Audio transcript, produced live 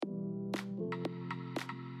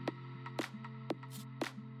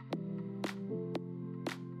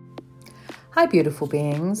Hi, beautiful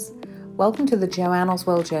beings. Welcome to the Joanne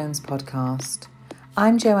Oswell-Jones podcast.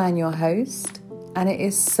 I'm Joanne, your host, and it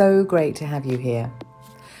is so great to have you here.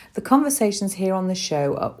 The conversations here on the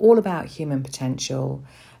show are all about human potential,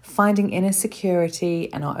 finding inner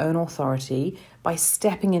security and our own authority by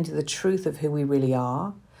stepping into the truth of who we really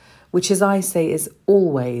are, which, as I say, is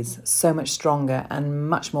always so much stronger and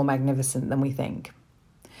much more magnificent than we think.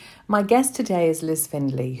 My guest today is Liz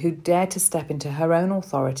Findlay, who dared to step into her own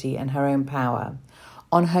authority and her own power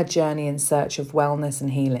on her journey in search of wellness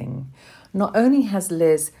and healing. Not only has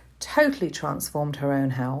Liz totally transformed her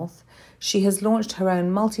own health, she has launched her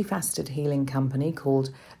own multi-faceted healing company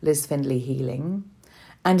called Liz Findlay Healing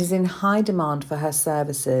and is in high demand for her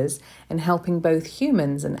services in helping both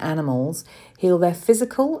humans and animals heal their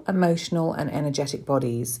physical, emotional and energetic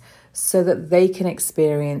bodies so that they can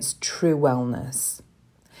experience true wellness.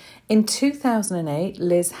 In 2008,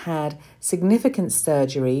 Liz had significant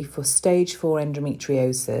surgery for stage 4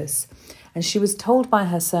 endometriosis, and she was told by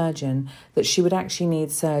her surgeon that she would actually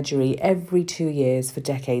need surgery every 2 years for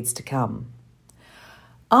decades to come.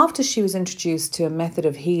 After she was introduced to a method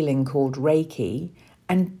of healing called Reiki,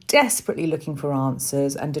 and desperately looking for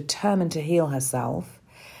answers and determined to heal herself,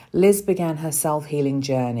 Liz began her self-healing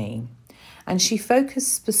journey. And she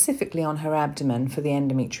focused specifically on her abdomen for the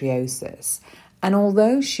endometriosis. And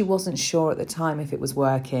although she wasn't sure at the time if it was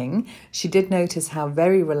working, she did notice how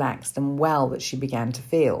very relaxed and well that she began to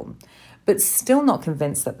feel. But still not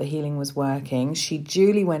convinced that the healing was working, she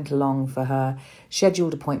duly went along for her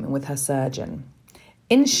scheduled appointment with her surgeon.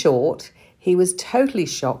 In short, he was totally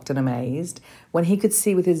shocked and amazed when he could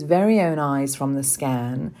see with his very own eyes from the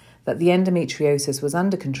scan that the endometriosis was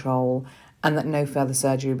under control and that no further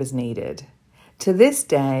surgery was needed. To this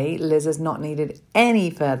day, Liz has not needed any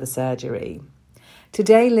further surgery.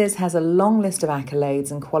 Today, Liz has a long list of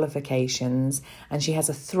accolades and qualifications, and she has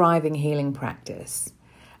a thriving healing practice.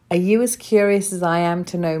 Are you as curious as I am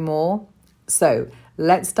to know more? So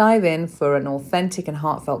let's dive in for an authentic and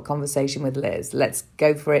heartfelt conversation with Liz. Let's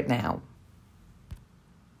go for it now.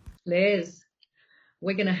 Liz,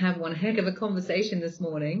 we're going to have one heck of a conversation this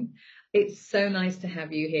morning. It's so nice to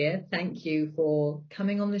have you here. Thank you for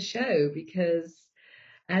coming on the show because,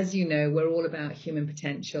 as you know, we're all about human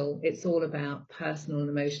potential. It's all about personal and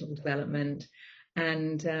emotional development.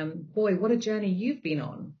 And boy, what a journey you've been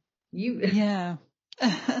on. Yeah.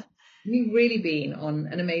 You've really been on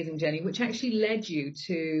an amazing journey, which actually led you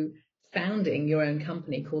to founding your own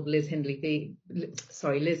company called Liz Findlay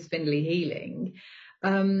Healing.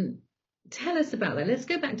 Tell us about that. Let's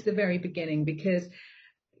go back to the very beginning because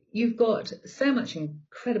you've got so much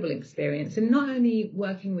incredible experience in not only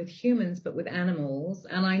working with humans, but with animals.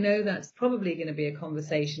 And I know that's probably going to be a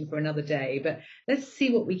conversation for another day, but let's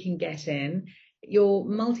see what we can get in. Your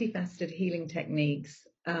multifaceted healing techniques,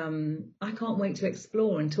 I can't wait to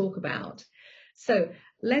explore and talk about. So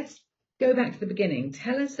let's go back to the beginning.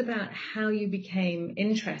 Tell us about how you became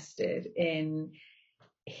interested in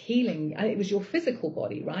healing. It was your physical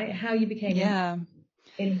body, right? How you became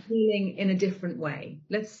in healing in a different way.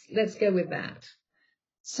 Let's go with that.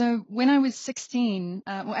 So when I was 16,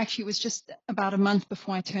 actually it was just about a month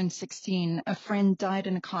before I turned 16, a friend died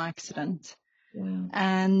in a car accident. Wow.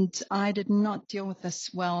 And I did not deal with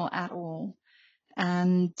this well at all.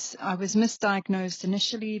 And I was misdiagnosed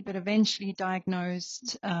initially, but eventually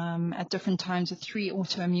diagnosed at different times with 3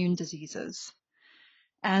 autoimmune diseases.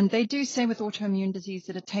 And they do say with autoimmune disease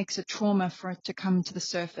that it takes a trauma for it to come to the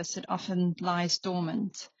surface. It often lies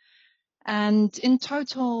dormant. And in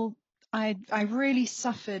total, I really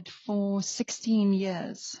suffered for 16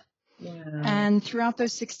 years. Wow. And throughout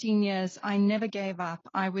those 16 years, I never gave up.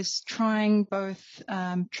 I was trying both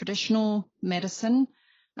traditional medicine,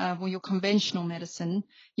 or your conventional medicine,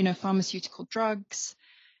 pharmaceutical drugs,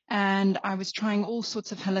 and I was trying all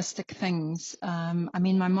sorts of holistic things. My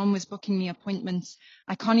mom was booking me appointments.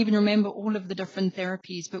 I can't even remember all of the different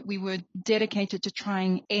therapies, but we were dedicated to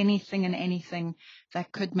trying anything and anything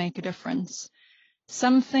that could make a difference.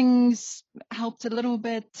 Some things helped a little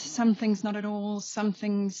bit, some things not at all, some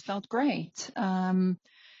things felt great.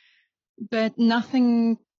 But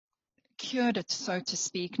nothing cured it, so to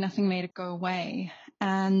speak. Nothing made it go away.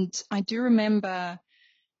 And I do remember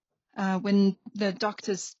when the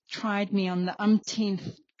doctors tried me on the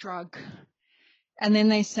umpteenth drug, and then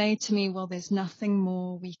they say to me, well, there's nothing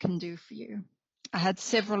more we can do for you. I had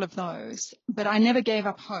several of those, but I never gave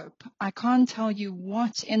up hope. I can't tell you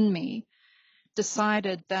what in me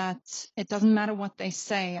decided that it doesn't matter what they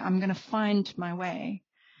say, I'm going to find my way.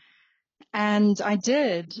 And I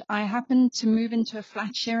did. I happened to move into a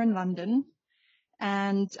flat share in London,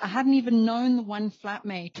 and I hadn't even known the one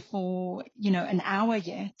flatmate for, an hour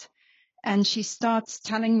yet. And she starts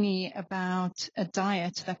telling me about a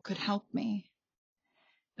diet that could help me.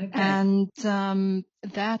 Okay. And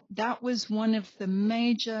that was one of the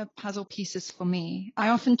major puzzle pieces for me. I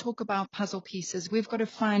often talk about puzzle pieces. We've got to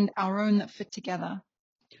find our own that fit together.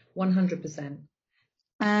 100%.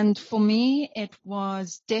 And for me, it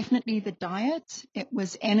was definitely the diet. It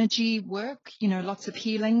was energy work, lots of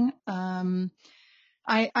healing. I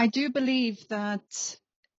do believe that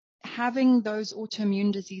having those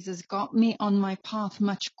autoimmune diseases got me on my path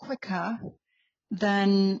much quicker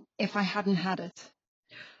than if I hadn't had it.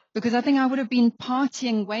 Because I think I would have been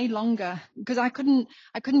partying way longer, because I couldn't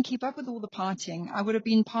keep up with all the partying. I would have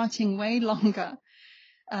been partying way longer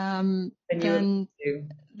than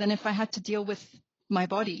if I had to deal with my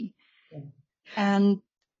body. Yeah. And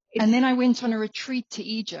then I went on a retreat to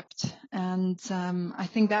Egypt, and I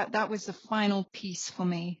think that was the final piece for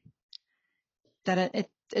me. That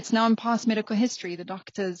it's now in past medical history. The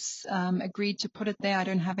doctors agreed to put it there. I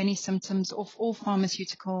don't have any symptoms of all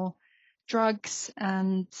pharmaceutical drugs,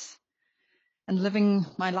 and living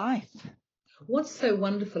my life. What's so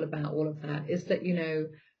wonderful about all of that is that,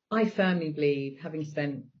 I firmly believe, having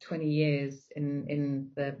spent 20 years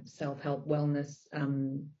in the self-help wellness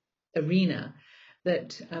arena,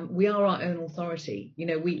 that we are our own authority.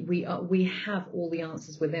 We have all the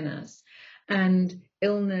answers within us, and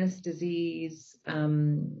illness, disease,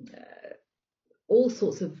 all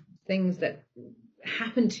sorts of things that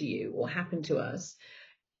happen to you or happen to us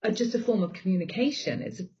are just a form of communication.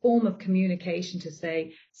 It's a form of communication to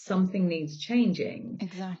say something needs changing.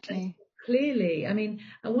 Exactly. And clearly, I mean,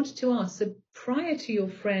 I wanted to ask, so prior to your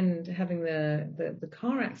friend having the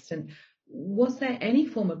car accident, was there any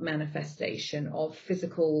form of manifestation of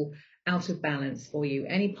physical out of balance for you?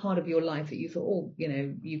 Any part of your life that you thought,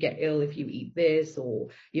 you get ill if you eat this, or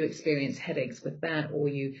you experience headaches with that, or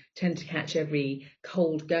you tend to catch every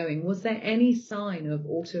cold going? Was there any sign of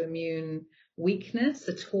autoimmune weakness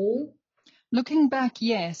at all? Looking back,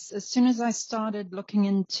 yes. As soon as I started looking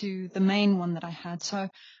into the main one that I had, so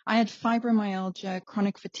I had fibromyalgia,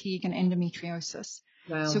 chronic fatigue, and endometriosis.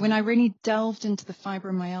 Wow. So when I really delved into the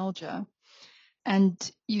fibromyalgia,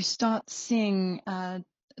 and you start seeing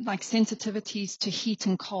like sensitivities to heat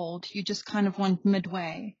and cold, you just kind of went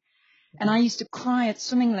midway. And I used to cry at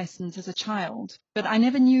swimming lessons as a child, but I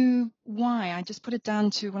never knew why. I just put it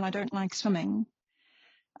down to, well, I don't like swimming.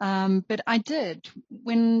 But I did.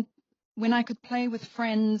 When I could play with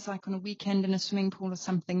friends, like on a weekend in a swimming pool or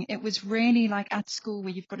something, it was really like at school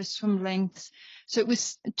where you've got to swim lengths. So it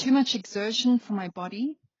was too much exertion for my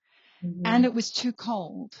body, and it was too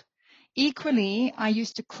cold. Equally, I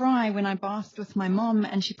used to cry when I bathed with my mom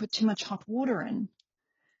and she put too much hot water in.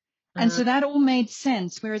 And so that all made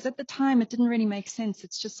sense. Whereas at the time, it didn't really make sense.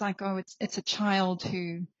 It's just like, oh, it's a child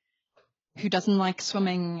who doesn't like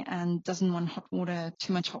swimming and doesn't want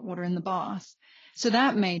too much hot water in the bath. So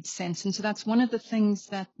that made sense. And so that's one of the things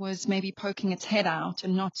that was maybe poking its head out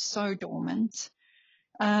and not so dormant.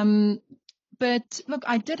 But look,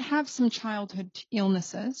 I did have some childhood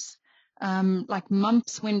illnesses. Like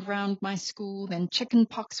mumps went round my school, then chicken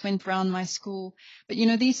pox went round my school. But,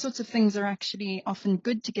 these sorts of things are actually often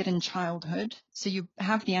good to get in childhood. So you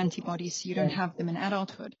have the antibodies, so you don't have them in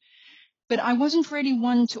adulthood. But I wasn't really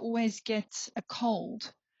one to always get a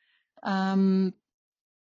cold. I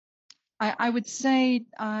would say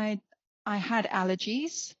I had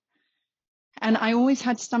allergies, and I always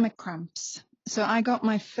had stomach cramps. So I got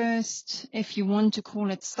my first, if you want to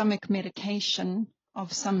call it, stomach medication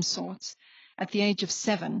of some sort at the age of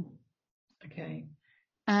 7. Okay.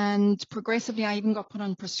 And progressively, I even got put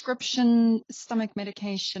on prescription stomach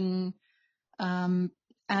medication,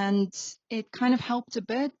 and it kind of helped a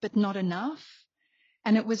bit, but not enough.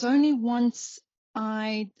 And it was only once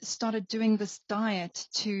I started doing this diet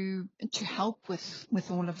to help with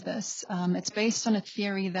all of this. It's based on a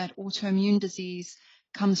theory that autoimmune disease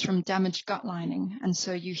comes from damaged gut lining, and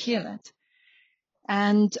so you heal it.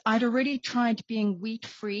 And I'd already tried being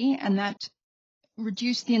wheat-free, and that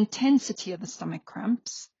reduced the intensity of the stomach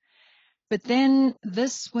cramps. But then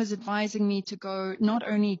this was advising me to go not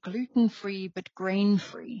only gluten-free, but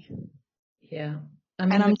grain-free. Yeah.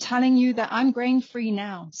 And I'm telling you that I'm grain-free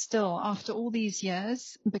now, still, after all these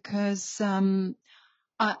years, because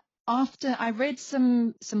after I read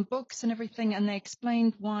some books and everything, and they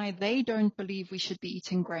explained why they don't believe we should be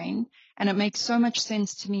eating grain. And it makes so much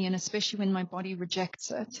sense to me, and especially when my body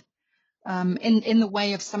rejects it. In the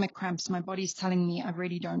way of stomach cramps, my body's telling me I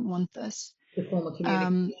really don't want this. The form of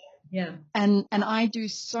communication. Yeah. And I do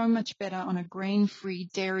so much better on a grain-free,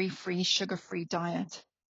 dairy-free, sugar-free diet.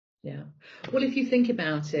 Yeah. Well, if you think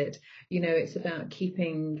about it, it's about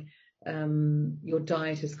keeping your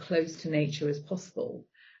diet as close to nature as possible.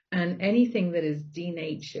 And anything that is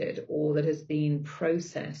denatured or that has been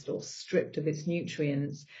processed or stripped of its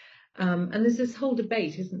nutrients, and there's this whole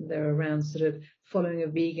debate, isn't there, around sort of following a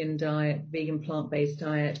vegan diet, vegan plant-based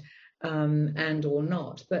diet, and or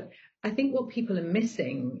not. But I think what people are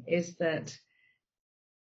missing is that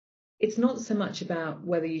it's not so much about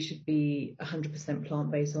whether you should be 100%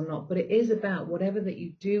 plant-based or not, but it is about whatever that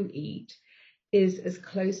you do eat is as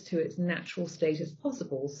close to its natural state as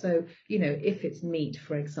possible. So, if it's meat,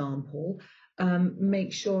 for example,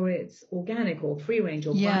 make sure it's organic or free range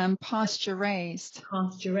or and pasture raised,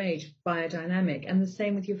 biodynamic. And the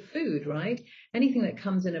same with your food, right? Anything that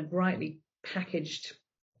comes in a brightly packaged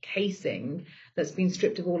casing that's been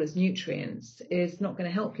stripped of all its nutrients is not going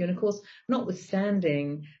to help you. And of course,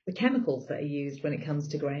 notwithstanding the chemicals that are used when it comes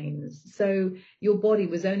to grains. So your body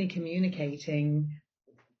was only communicating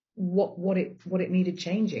what it needed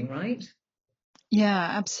changing, right? Yeah,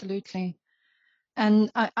 absolutely.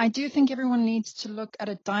 And I do think everyone needs to look at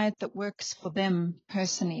a diet that works for them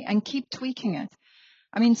personally and keep tweaking it.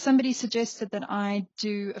 I mean, somebody suggested that I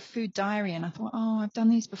do a food diary, and I thought, oh, I've done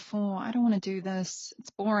these before. I don't want to do this. It's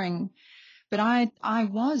boring. But I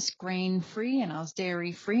was grain free, and I was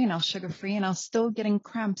dairy free, and I was sugar free, and I was still getting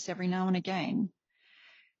cramps every now and again.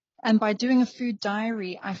 And by doing a food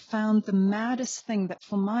diary, I found the maddest thing that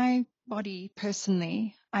for my body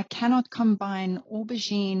personally, I cannot combine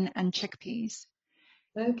aubergine and chickpeas.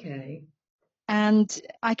 Okay. And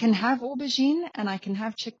I can have aubergine and I can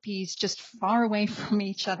have chickpeas just far away from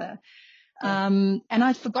each other. And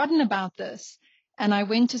I'd forgotten about this. And I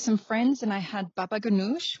went to some friends and I had baba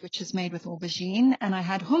ganoush, which is made with aubergine, and I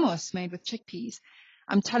had hummus made with chickpeas.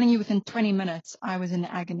 I'm telling you, within 20 minutes, I was in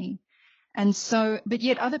agony. And so, but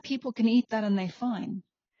yet other people can eat that and they're fine.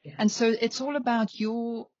 Yeah. And so it's all about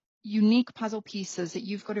your unique puzzle pieces that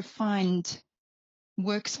you've got to find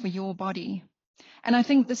works for your body. And I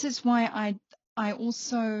think this is why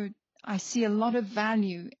I see a lot of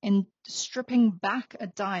value in stripping back a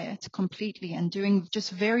diet completely and doing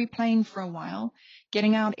just very plain for a while,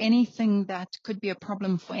 getting out anything that could be a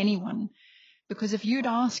problem for anyone. Because if you'd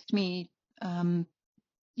asked me, in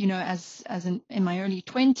my early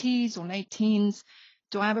 20s or late teens,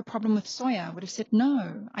 do I have a problem with soya? I would have said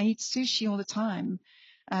no. I eat sushi all the time.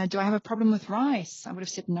 Do I have a problem with rice? I would have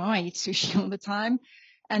said no. I eat sushi all the time.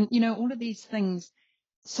 And, all of these things.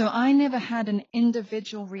 So I never had an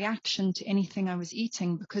individual reaction to anything I was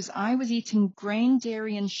eating because I was eating grain,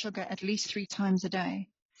 dairy, and sugar at least 3 times a day.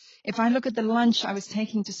 If I look at the lunch I was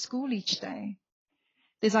taking to school each day,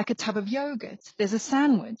 there's like a tub of yogurt. There's a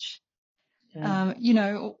sandwich. Yeah.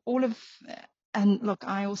 And look,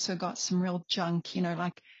 I also got some real junk,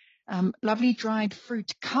 lovely dried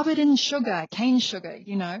fruit covered in sugar, cane sugar,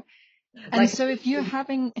 And Like, so if you're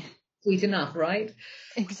having... Sweet enough, right?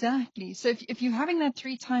 Exactly. So if you're having that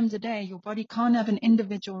 3 times a day, your body can't have an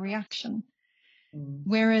individual reaction.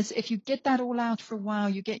 Whereas if you get that all out for a while,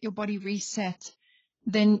 you get your body reset,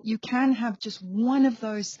 then you can have just one of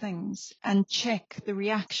those things and check the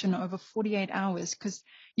reaction over 48 hours, because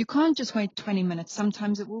you can't just wait 20 minutes.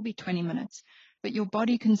 Sometimes it will be 20 minutes, but your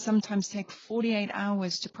body can sometimes take 48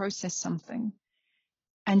 hours to process something,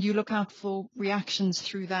 and you look out for reactions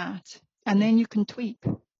through that, and then you can tweak.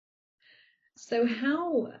 So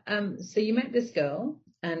so you met this girl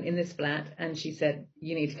and in this flat, and she said,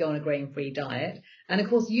 you need to go on a grain-free diet. And of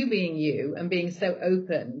course, you being you and being so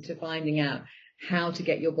open to finding out how to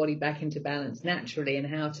get your body back into balance naturally and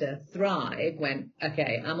how to thrive when,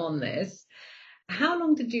 okay, I'm on this. How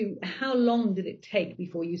long did it take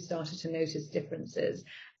before you started to notice differences?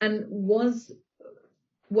 And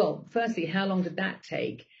firstly, how long did that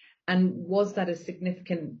take? And was that a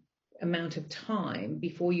significant amount of time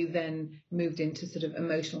before you then moved into sort of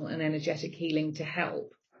emotional and energetic healing to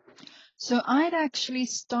help? So I'd actually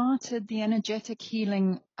started the energetic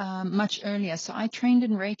healing much earlier. So I trained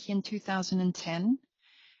in Reiki in 2010,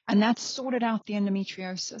 and that sorted out the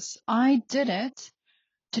endometriosis. I did it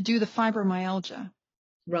to do the fibromyalgia.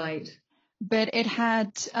 Right. But it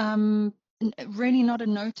had really not a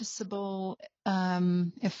noticeable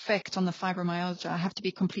effect on the fibromyalgia. I have to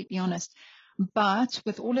be completely honest. But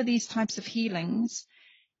with all of these types of healings,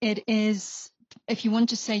 it is, if you want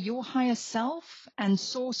to say, your higher self and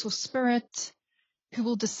source or spirit who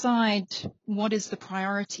will decide what is the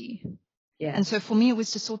priority. Yeah. And so for me, it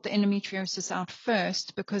was to sort the endometriosis out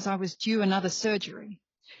first because I was due another surgery.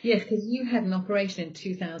 Yes, because you had an operation in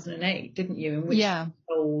 2008, didn't you? In which you were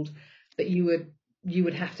told that you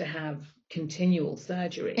would have to have continual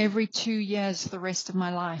surgery. Every 2 years for the rest of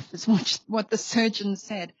my life is what the surgeon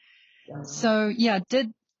said. Wow. So,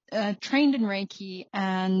 did trained in Reiki,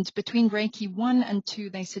 and between Reiki 1 and 2,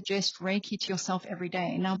 they suggest Reiki to yourself every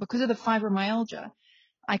day. Now, because of the fibromyalgia,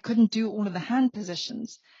 I couldn't do all of the hand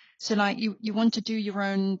positions. So like you want to do your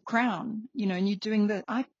own crown, and you're doing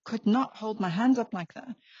I could not hold my hands up like that.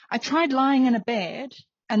 I tried lying in a bed,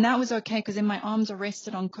 and that was okay because then my arms are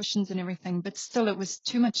rested on cushions and everything, but still it was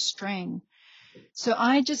too much strain. So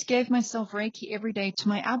I just gave myself Reiki every day to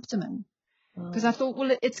my abdomen because I thought,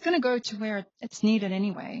 well, it's going to go to where it's needed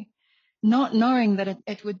anyway, not knowing that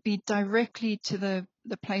it would be directly to the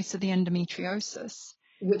place of the endometriosis.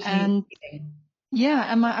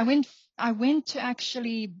 Yeah, and I went to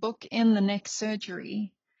actually book in the next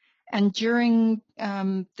surgery, and during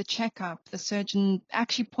the checkup, the surgeon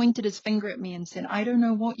actually pointed his finger at me and said, "I don't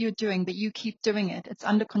know what you're doing, but you keep doing it. It's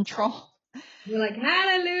under control." You're like,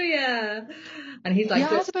 hallelujah. And he's like, yeah,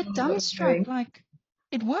 I was a bit dumbstruck. Like,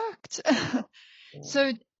 it worked.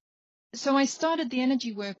 So I started the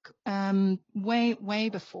energy work way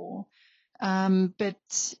before,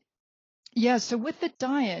 but. Yeah, so with the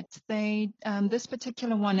diet, this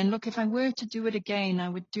particular one, and look, if I were to do it again, I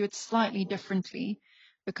would do it slightly differently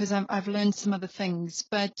because I've learned some other things.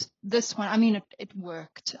 But this one, I mean, it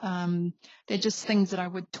worked. They're just things that I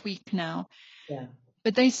would tweak now. Yeah.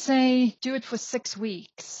 But they say do it for 6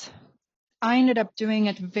 weeks. I ended up doing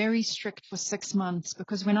it very strict for 6 months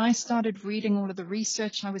because when I started reading all of the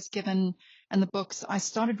research I was given and the books, I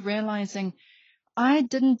started realizing I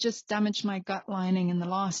didn't just damage my gut lining in the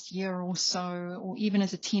last year or so, or even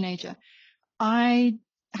as a teenager. I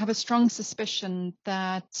have a strong suspicion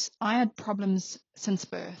that I had problems since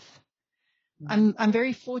birth. I'm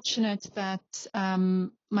very fortunate that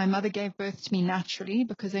my mother gave birth to me naturally,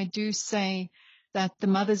 because they do say that the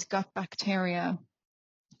mother's gut bacteria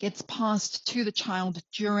gets passed to the child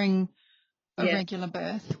during a regular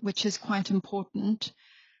birth, which is quite important.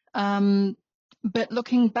 But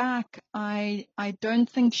looking back, I don't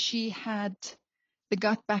think she had the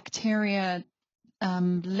gut bacteria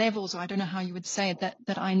levels, or I don't know how you would say it,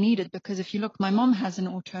 that I needed. Because if you look, my mom has an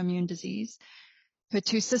autoimmune disease. Her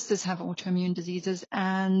 2 sisters have autoimmune diseases.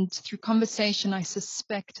 And through conversation, I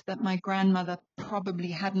suspect that my grandmother probably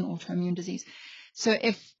had an autoimmune disease. So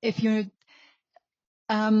if you're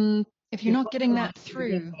not getting that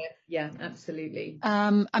through. Yeah, absolutely.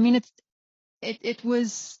 I mean, it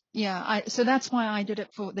was, so that's why I did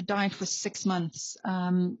it for the diet for 6 months.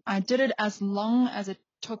 I did it as long as it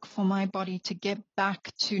took for my body to get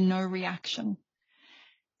back to no reaction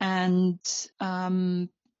and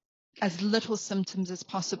as little symptoms as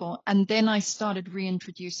possible. And then I started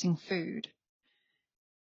reintroducing food.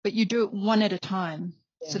 But you do it one at a time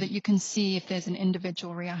so that you can see if there's an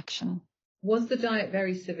individual reaction. Was the diet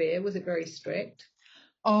very severe? Was it very strict?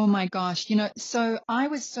 Oh my gosh. So I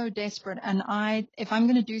was so desperate, and if I'm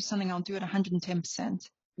going to do something, I'll do it 110%.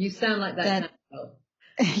 You sound like that.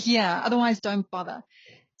 Yeah. Otherwise don't bother.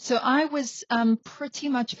 So I was pretty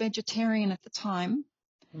much vegetarian at the time.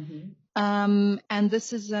 Mm-hmm. And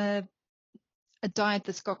this is a diet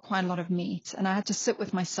that's got quite a lot of meat, and I had to sit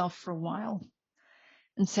with myself for a while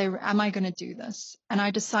and say, am I going to do this? And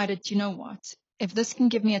I decided, you know what? If this can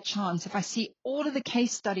give me a chance, if I see all of the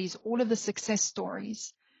case studies, all of the success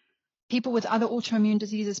stories, people with other autoimmune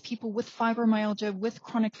diseases, people with fibromyalgia, with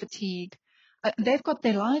chronic fatigue, they've got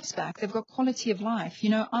their lives back. They've got quality of life.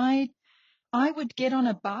 I would get on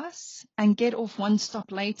a bus and get off one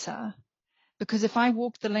stop later, because if I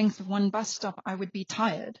walked the length of one bus stop, I would be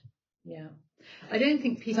tired. Yeah. I don't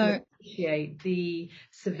think people appreciate the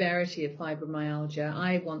severity of fibromyalgia.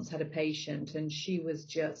 I once had a patient, and she was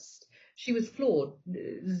floored.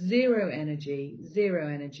 Zero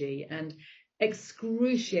energy, and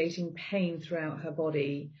excruciating pain throughout her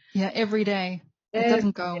body. Yeah, every day. It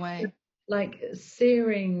doesn't go away. Like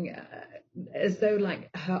searing, as though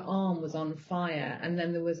like her arm was on fire. And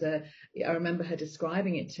then there was I remember her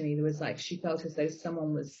describing it to me. There was like, she felt as though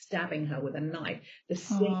someone was stabbing her with a knife. The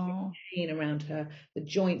stinging pain around her, the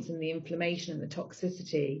joints and the inflammation and the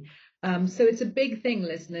toxicity. So it's a big thing,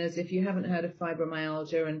 listeners. If you haven't heard of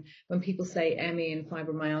fibromyalgia, and when people say ME and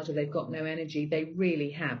fibromyalgia, they've got no energy, they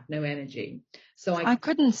really have no energy. So I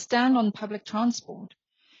couldn't stand on public transport.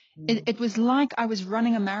 It was like I was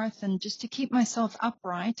running a marathon just to keep myself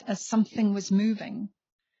upright as something was moving.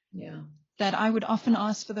 Yeah. That I would often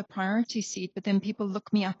ask for the priority seat, but then people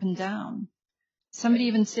look me up and down. Somebody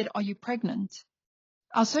even said, "Are you pregnant?"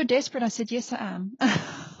 I was so desperate. I said, "Yes, I am."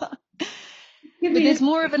 But there's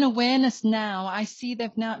more of an awareness now. I see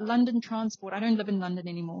they've now, London Transport, I don't live in London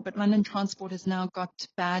anymore, but London Transport has now got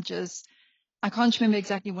badges. I can't remember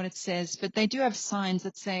exactly what it says, but they do have signs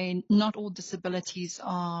that say not all disabilities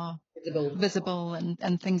are visible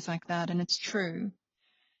and things like that. And it's true.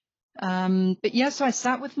 But yeah, so I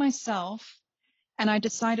sat with myself and I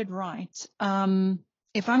decided, right,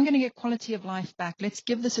 if I'm going to get quality of life back, let's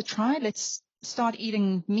give this a try. Let's start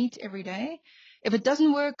eating meat every day. If it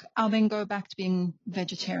doesn't work, I'll then go back to being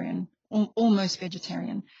vegetarian, almost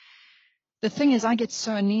vegetarian. The thing is, I get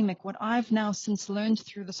so anemic. What I've now since learned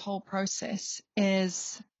through this whole process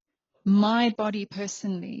is my body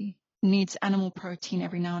personally needs animal protein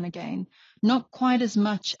every now and again. Not quite as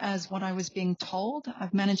much as what I was being told.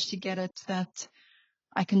 I've managed to get it that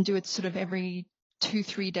I can do it sort of every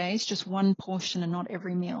 2-3 days, just one portion and not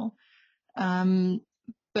every meal.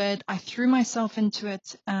 But I threw myself into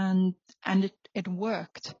it and it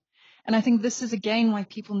worked. And I think this is again why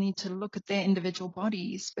people need to look at their individual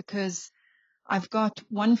bodies, because I've got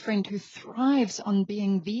one friend who thrives on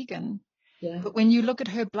being vegan. Yeah. But when you look at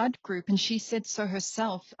her blood group, and she said so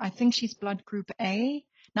herself, I think she's blood group A.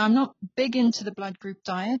 Now, I'm not big into the blood group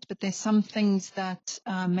diet, but there's some things that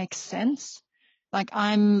make sense. Like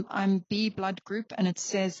I'm B blood group, and it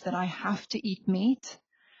says that I have to eat meat,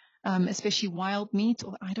 especially wild meat.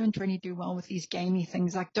 Or I don't really do well with these gamey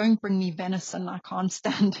things. Like, don't bring me venison. I can't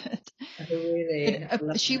stand it. Oh, really?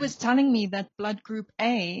 She was telling me that blood group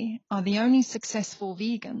A are the only successful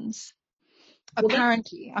vegans. Well,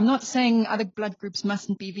 Apparently, I'm not saying other blood groups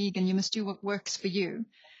mustn't be vegan. You must do what works for you.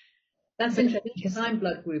 that's But interesting because I'm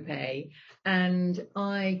blood group A and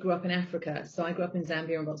I grew up in Africa. So I grew up in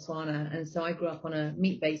Zambia and Botswana. And so I grew up on a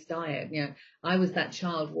meat-based diet. You know, I was that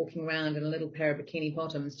child walking around in a little pair of bikini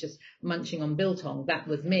bottoms, just munching on biltong. That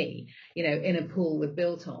was me, you know, in a pool with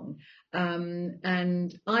biltong.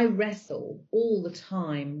 And I wrestle all the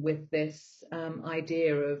time with this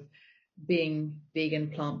idea of being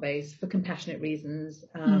vegan, plant-based for compassionate reasons.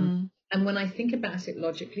 And when I think about it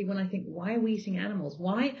logically, when I think, why are we eating animals?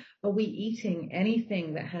 Why are we eating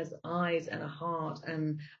anything that has eyes and a heart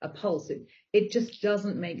and a pulse? It just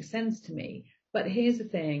doesn't make sense to me. But here's the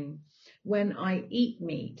thing. When I eat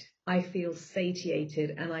meat, I feel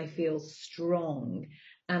satiated and I feel strong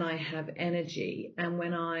and I have energy. And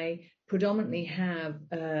when I predominantly have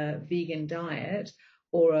a vegan diet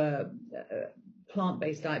or a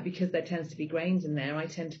plant-based diet, because there tends to be grains in there, I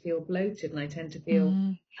tend to feel bloated and I tend to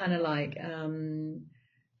feel kind of like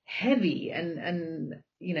heavy and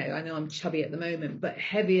you know, I know I'm chubby at the moment, but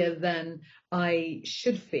heavier than I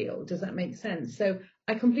should feel. Does that make sense? So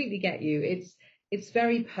I completely get you. It's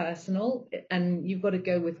very personal and you've got to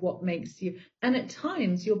go with what makes you, and at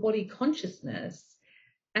times your body consciousness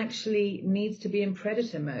actually needs to be in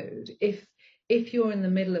predator mode. If you're in the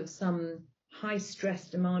middle of some high stress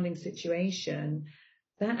demanding situation,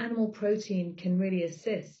 that animal protein can really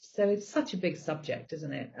assist. So it's such a big subject,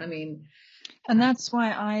 isn't it? I mean, and that's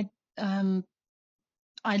why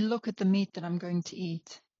I look at the meat that I'm going to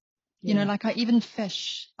eat. You know, like even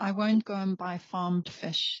fish, I won't go and buy farmed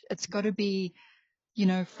fish. It's got to be, you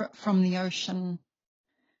know, from the ocean.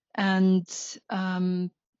 And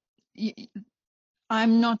I'm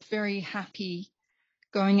not very happy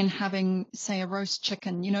going and having, say, a roast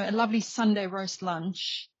chicken, you know, a lovely Sunday roast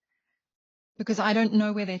lunch, because I don't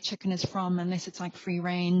know where their chicken is from unless it's like free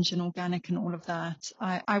range and organic and all of that.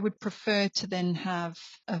 I would prefer to then have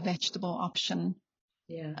a vegetable option.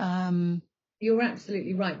 Yeah. You're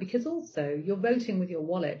absolutely right, because also you're voting with your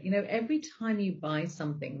wallet. You know, every time you buy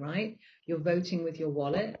something, right, you're voting with your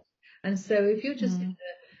wallet. And so if you're just going to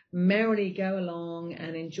merrily go along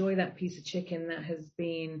and enjoy that piece of chicken that has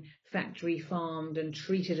been factory farmed and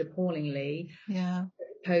treated appallingly,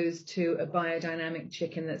 opposed to a biodynamic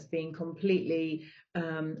chicken that's being completely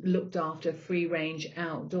looked after, free range,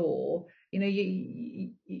 outdoor, you know,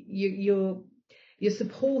 you're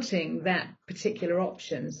supporting that particular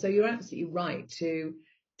option. So you're absolutely right to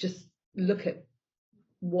just look at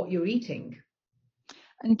what you're eating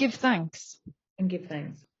and give thanks.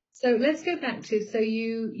 So let's go back to, so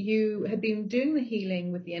you had been doing the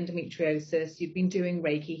healing with the endometriosis. You'd been doing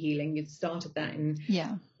Reiki healing. You'd started that in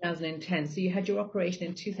 2010. So you had your operation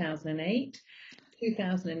in 2008.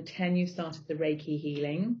 2010, you started the Reiki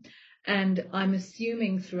healing. And I'm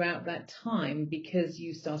assuming throughout that time, because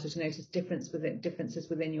you started to notice differences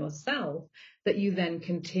within yourself, that you then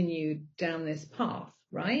continued down this path,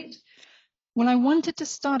 right? Well, I wanted to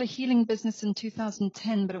start a healing business in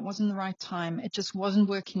 2010, but it wasn't the right time. It just wasn't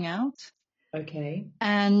working out. Okay.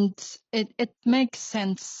 And it makes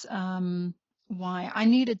sense why. I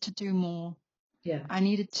needed to do more. Yeah. I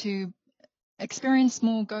needed to experience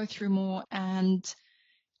more, go through more, and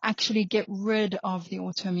actually get rid of the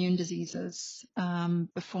autoimmune diseases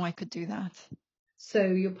before I could do that. So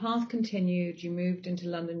your path continued. You moved into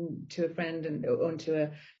London to a friend and onto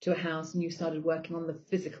a house, and you started working on the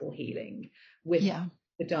physical healing with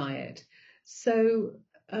the diet. So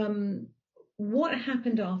what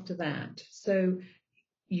happened after that? So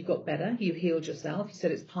you got better, you healed yourself, you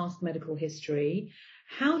said it's past medical history.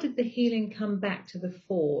 How did the healing come back to the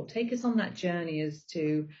fore? Take us on that journey as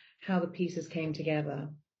to how the pieces came together.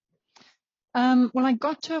 Well, I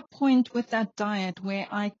got to a point with that diet where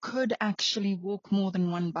I could actually walk more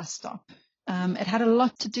than one bus stop. It had a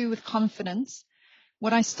lot to do with confidence.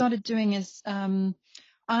 What I started doing is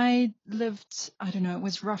I lived, I don't know, it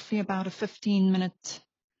was roughly about a 15-minute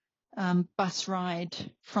bus ride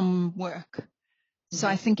from work. So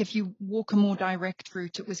I think if you walk a more direct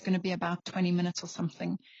route, it was going to be about 20 minutes or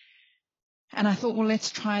something. And I thought, well, let's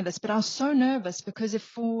try this. But I was so nervous because if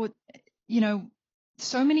for,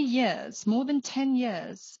 so many years, more than 10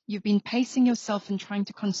 years, you've been pacing yourself and trying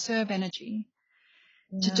to conserve energy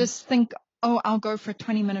to just think, oh, I'll go for a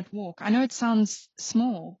 20-minute walk. I know it sounds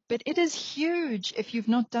small, but it is huge if you've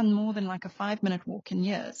not done more than like a 5-minute walk in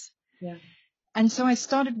years. Yeah. And so I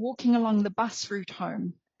started walking along the bus route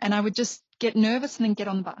home, and I would just get nervous and then get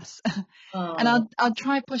on the bus. And I'd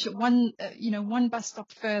try push it one bus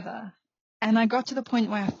stop further. And I got to the point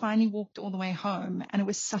where I finally walked all the way home, and it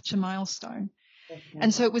was such a milestone. Okay.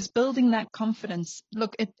 And so it was building that confidence.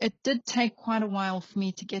 Look, it did take quite a while for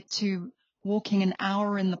me to get to walking an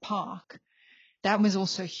hour in the park. That was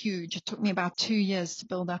also huge. It took me about 2 years to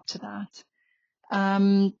build up to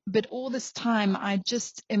that. But all this time, I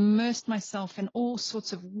just immersed myself in all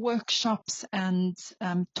sorts of workshops and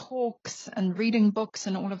talks and reading books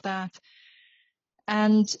and all of that.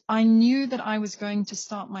 And I knew that I was going to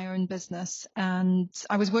start my own business, and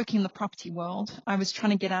I was working in the property world. I was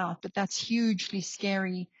trying to get out, but that's hugely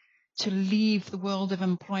scary to leave the world of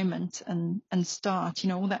employment and start,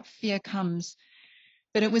 all that fear comes.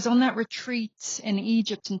 But it was on that retreat in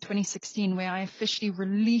Egypt in 2016 where I officially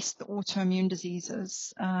released the autoimmune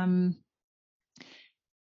diseases.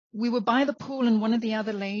 We were by the pool, and one of the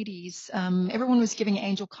other ladies, everyone was giving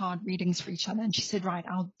angel card readings for each other. And she said, right,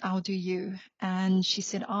 I'll do you. And she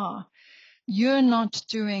said, you're not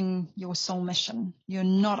doing your soul mission. You're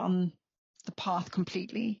not on the path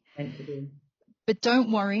completely. Meant to be. But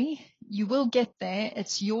don't worry, you will get there.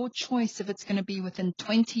 It's your choice if it's going to be within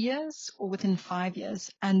 20 years or within 5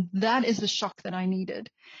 years. And that is the shock that I needed.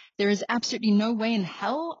 There is absolutely no way in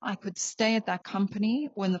hell I could stay at that company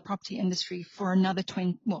or in the property industry for another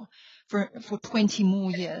 20 more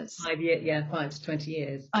years. 5 years, yeah, 5 to 20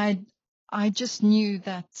 years. I just knew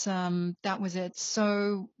that that was it.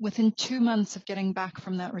 So within 2 months of getting back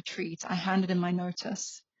from that retreat, I handed in my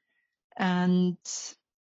notice. And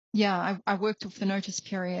yeah, I worked off the notice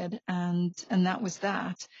period, and that was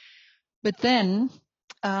that. But then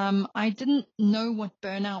I didn't know what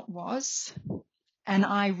burnout was, and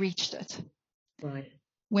I reached it. Right.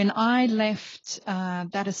 When I left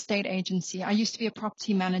that estate agency, I used to be a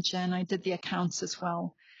property manager, and I did the accounts as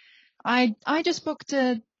well. I just booked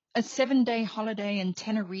a 7-day holiday in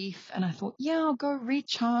Tenerife, and I thought, yeah, I'll go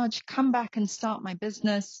recharge, come back and start my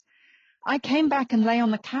business. I came back and lay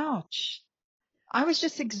on the couch. I was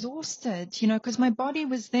just exhausted, because my body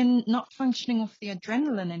was then not functioning off the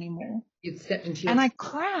adrenaline anymore. You'd stepped into and I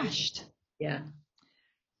crashed. Yeah.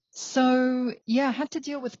 So, yeah, I had to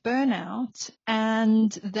deal with burnout,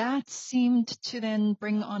 and that seemed to then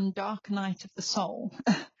bring on dark night of the soul.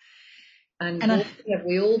 And have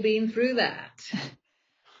we all been through that?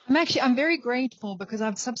 I'm very grateful because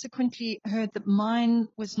I've subsequently heard that mine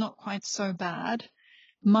was not quite so bad.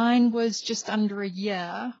 Mine was just under a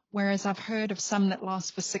year, whereas I've heard of some that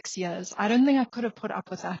last for 6 years. I don't think I could have put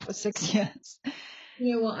up with that for 6 years.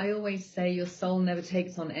 You know what? I always say your soul never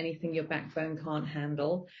takes on anything your backbone can't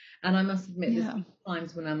handle. And I must admit, there's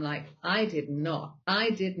times when I'm like, I did not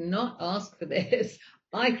ask for this.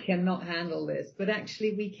 I cannot handle this. But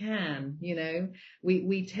actually we can,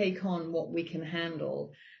 we take on what we can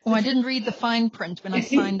handle. So I didn't read the fine print when I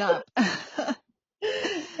signed up.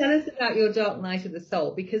 Tell us about your dark night of the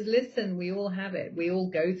soul, because listen, we all have it. We all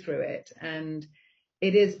go through it, and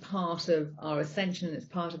it is part of our ascension. It's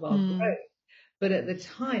part of our growth. But at the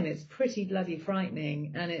time, it's pretty bloody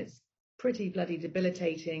frightening, and it's pretty bloody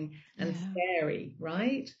debilitating and scary,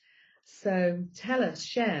 right? So tell us,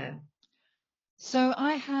 share. So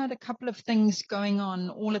I had a couple of things going on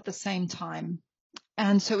all at the same time.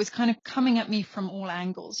 And so it was kind of coming at me from all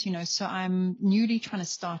angles, So I'm newly trying to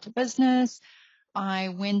start a business. I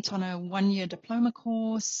went on a 1-year diploma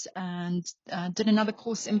course and did another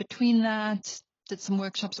course in between that, did some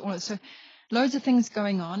workshops, so loads of things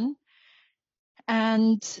going on.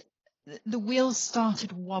 And the wheels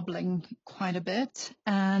started wobbling quite a bit.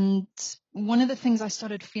 And one of the things I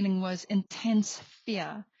started feeling was intense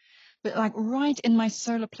fear, but like right in my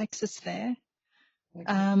solar plexus there.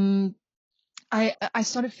 Okay. I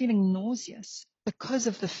started feeling nauseous because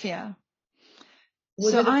of the fear.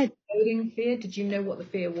 Was it a foreboding fear? Did you know what the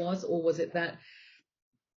fear was, or was it that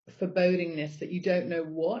forebodingness that you don't know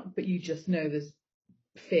what, but you just know there's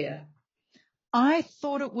fear? I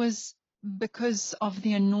thought it was because of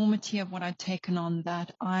the enormity of what I'd taken on,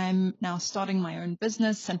 that I'm now starting my own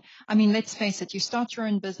business. And I mean, let's face it, you start your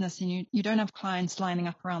own business and you don't have clients lining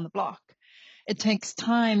up around the block. It takes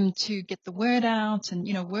time to get the word out. And,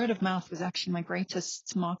 word of mouth was actually my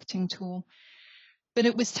greatest marketing tool. But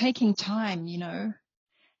it was taking time,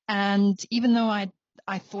 And even though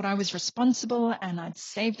I thought I was responsible and I'd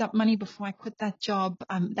saved up money before I quit that job,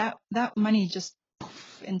 that money just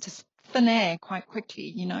poof into thin air quite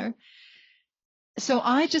quickly, So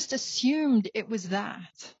I just assumed it was that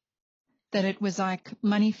it was like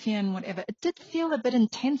money, fear, and whatever. It did feel a bit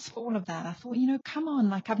intense for all of that. I thought, come on,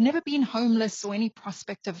 like I've never been homeless or any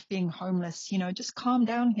prospect of being homeless, just calm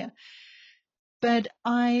down here. But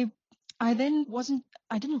I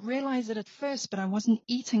didn't realize it at first, but I wasn't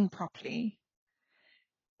eating properly.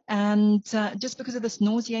 And just because of this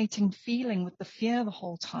nauseating feeling with the fear the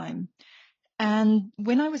whole time. And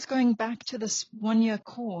when I was going back to this 1-year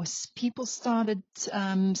course, people started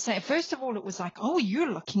saying, first of all, it was like, oh,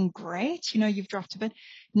 you're looking great. You've dropped a bit.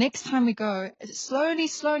 Next time we go, slowly,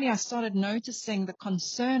 I started noticing the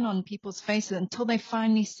concern on people's faces until they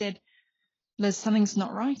finally said, Liz, something's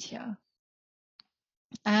not right here.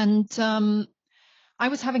 And I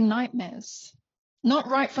was having nightmares, not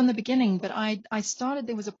right from the beginning, but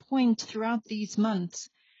there was a point throughout these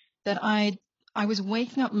months that I was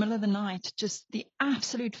waking up middle of the night, just the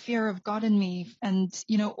absolute fear of God in me, and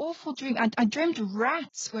awful dream. I dreamt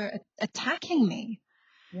rats were attacking me.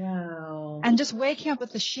 Wow. And just waking up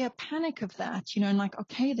with the sheer panic of that, and like,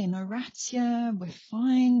 okay, there are no rats here, we're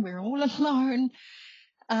fine, we're all alone.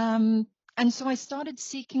 And so I started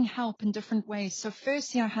seeking help in different ways. So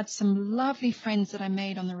firstly, I had some lovely friends that I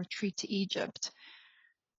made on the retreat to Egypt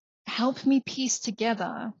help me piece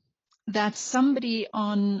together that somebody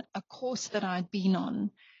on a course that I'd been on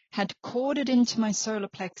had corded into my solar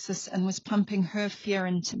plexus and was pumping her fear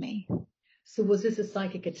into me. So was this a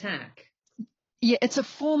psychic attack? Yeah, it's a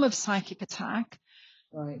form of psychic attack.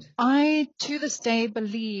 Right. I, to this day,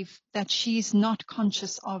 believe that she's not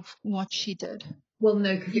conscious of what she did. Well,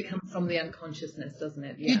 no, because it comes from the unconsciousness, doesn't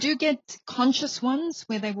it? Yeah. You do get conscious ones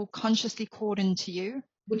where they will consciously cord into you.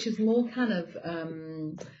 Which is more kind of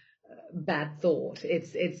bad thought.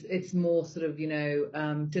 It's more sort of,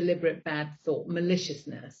 deliberate bad thought,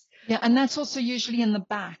 maliciousness. Yeah, and that's also usually in the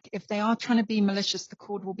back. If they are trying to be malicious, the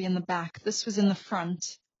cord will be in the back. This was in the front,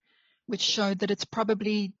 which showed that it's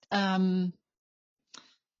probably her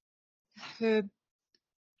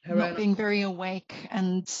not being very awake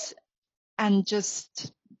and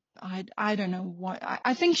just I don't know what.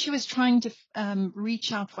 I think she was trying to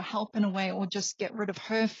reach out for help in a way, or just get rid of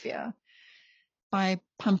her fear by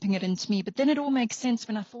pumping it into me. But then it all makes sense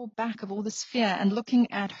when I thought back of all this fear and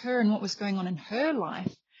looking at her and what was going on in her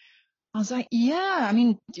life. I was like, yeah, I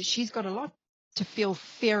mean, she's got a lot to feel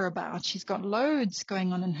fear about. She's got loads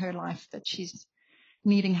going on in her life that she's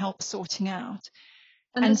needing help sorting out.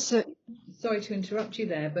 And so, sorry to interrupt you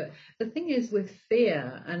there, but the thing is with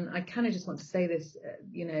fear, and I kind of just want to say this,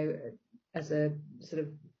 as a sort of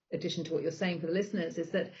addition to what you're saying for the listeners,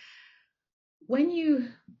 is that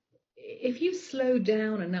if you slow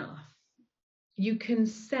down enough, you can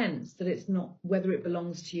sense that it's not, whether it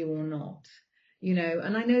belongs to you or not.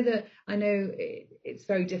 And I know it's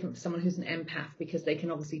very different for someone who's an empath, because they can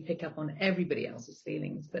obviously pick up on everybody else's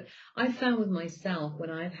feelings. But I found with myself, when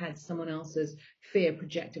I've had someone else's fear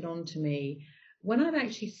projected onto me, when I've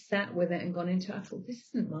actually sat with it and gone into it, I thought, this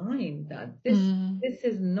isn't mine. This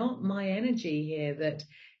is not my energy here that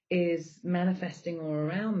is manifesting all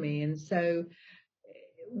around me. And so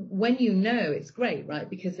when it's great, right?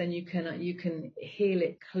 Because then you can heal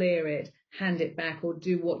it, clear it, hand it back, or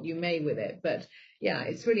do what you may with it. But yeah,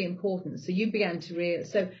 it's really important. So you began to realize.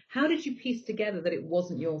 So how did you piece together that it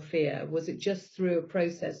wasn't your fear? Was it just through a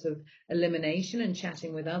process of elimination and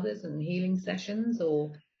chatting with others and healing sessions,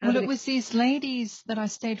 or? Well, it was these ladies that I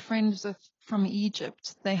stayed friends with from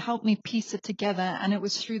Egypt. They helped me piece it together, and it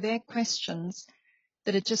was through their questions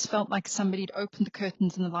that it just felt like somebody had opened the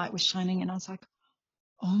curtains and the light was shining, and I was like,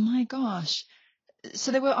 oh my gosh.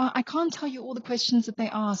 So I can't tell you all the questions that they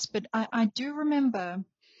asked, but I do remember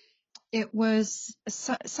it was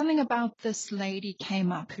something about this lady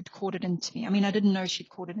came up who'd caught it into me. I mean, I didn't know she'd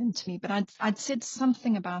caught it into me, but I'd said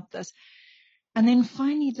something about this. And then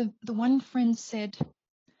finally the one friend said,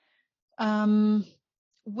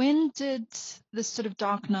 when did this sort of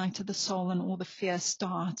dark night of the soul and all the fear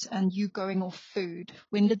start, and you going off food?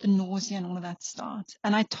 When did the nausea and all of that start?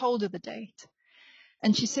 And I told her the date.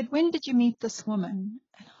 And she said, when did you meet this woman?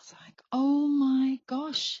 And I was like, oh my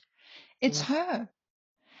gosh, it's her.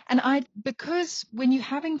 And because when you're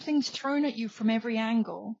having things thrown at you from every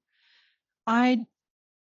angle,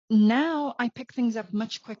 now I pick things up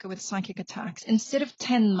much quicker with psychic attacks. Instead of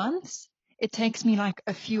 10 months, it takes me like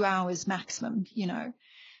a few hours maximum, you know.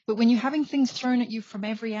 But when you're having things thrown at you from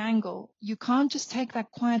every angle, you can't just take that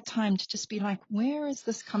quiet time to just be like, where is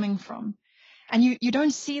this coming from? And you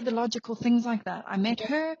don't see the logical things like that. I met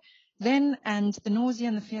her then, and the nausea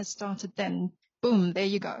and the fear started then. Boom, there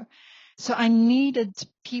you go. So I needed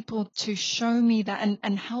people to show me that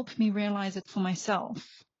and help me realize it for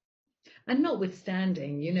myself. And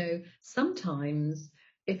notwithstanding, sometimes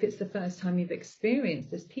if it's the first time you've experienced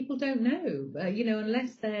this, people don't know,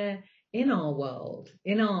 unless they're in our world,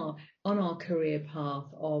 on our career path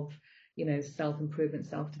of, self-improvement,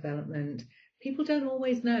 self-development. People don't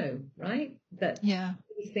always know, right? That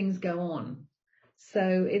these things go on.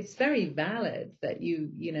 So it's very valid that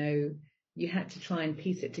you had to try and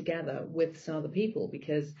piece it together with some other people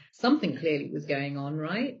because something clearly was going on,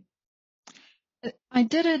 right? I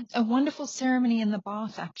did a wonderful ceremony in the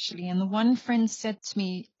bath, actually. And the one friend said to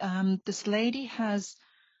me, this lady has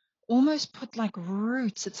almost put like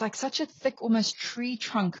roots. It's like such a thick, almost tree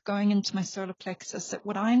trunk going into my solar plexus that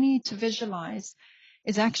what I need to visualize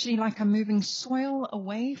is actually like I'm moving soil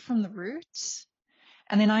away from the roots.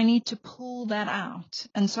 And then I need to pull that out.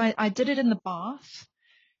 And so I did it in the bath.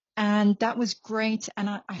 And that was great. And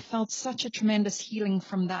I felt such a tremendous healing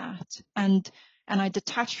from that. And I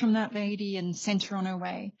detached from that lady and sent her on her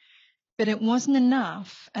way. But it wasn't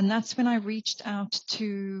enough. And that's when I reached out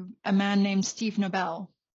to a man named Steve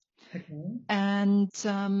Nobel. Okay.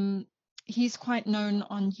 And he's quite known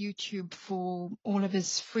on YouTube for all of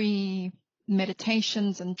his free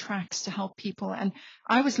meditations and tracks to help people. And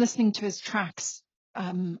I was listening to his tracks,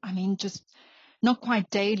 just not quite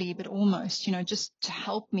daily, but almost, just to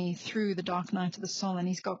help me through the dark night of the soul. And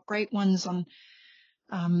he's got great ones on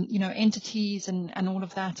entities and all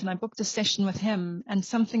of that. And I booked a session with him, and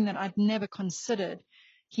something that I'd never considered,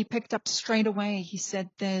 he picked up straight away. He said,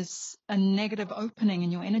 there's a negative opening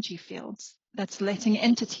in your energy fields that's letting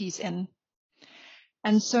entities in.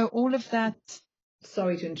 And so all of that.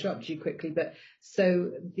 Sorry to interrupt you quickly, but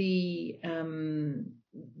so the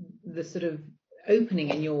sort of opening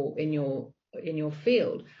in your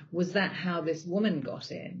field, was that how this woman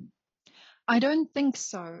got in? I don't think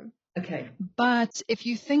so. Okay. But if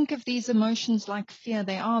you think of these emotions like fear,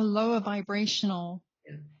 they are lower vibrational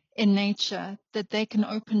in nature, that they can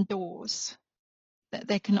open doors, that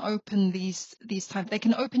they can open these types, they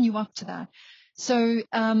can open you up to that. So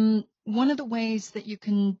one of the ways that you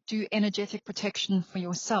can do energetic protection for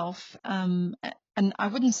yourself, and I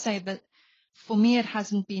wouldn't say that for me it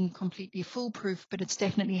hasn't been completely foolproof, but it's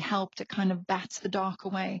definitely helped. It kind of bats the dark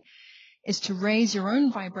away, is to raise your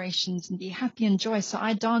own vibrations and be happy and joy. So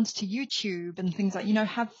I dance to YouTube and things like,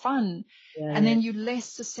 have fun. And then you're less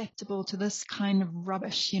susceptible to this kind of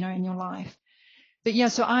rubbish, in your life. But yeah,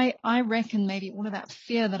 so I reckon maybe all of that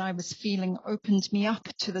fear that I was feeling opened me up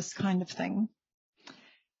to this kind of thing.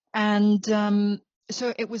 And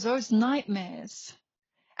so it was those nightmares.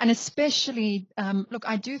 And especially, look,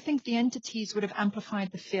 I do think the entities would have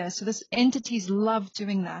amplified the fear. So this entities love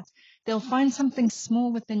doing that. They'll find something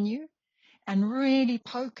small within you and really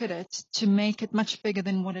poke at it to make it much bigger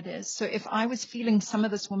than what it is. So if I was feeling some of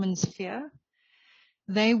this woman's fear,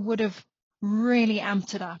 they would have really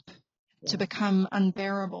amped it up to become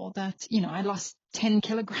unbearable, that, I lost 10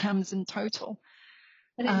 kilograms in total.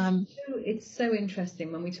 And it's so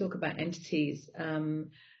interesting when we talk about entities.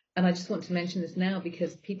 And I just want to mention this now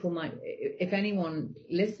because people might, if anyone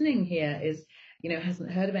listening here is,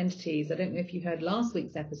 hasn't heard of entities. I don't know if you heard last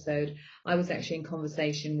week's episode. I was actually in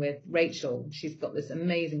conversation with Rachel. She's got this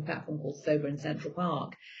amazing platform called Sober in Central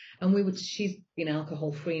Park. And she's been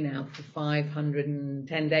alcohol free now for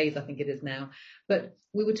 510 days, I think it is now. But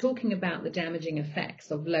we were talking about the damaging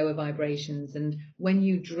effects of lower vibrations and when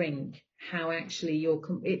you drink, how actually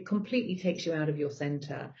it completely takes you out of your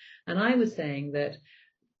center. And I was saying that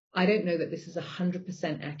I don't know that this is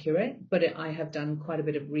 100% accurate, but I have done quite a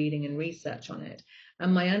bit of reading and research on it.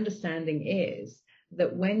 And my understanding is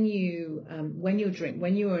that when you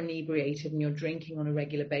are inebriated and you're drinking on a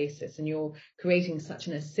regular basis and you're creating such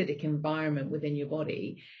an acidic environment within your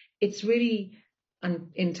body, it's really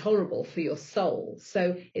intolerable for your soul.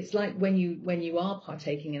 So it's like when you are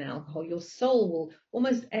partaking in alcohol, your soul will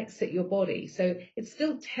almost exit your body. So it's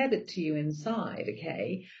still tethered to you inside,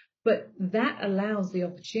 okay? But that allows the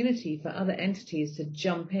opportunity for other entities to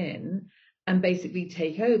jump in and basically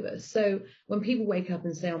take over. So when people wake up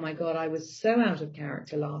and say, oh my God, I was so out of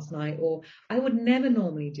character last night, or I would never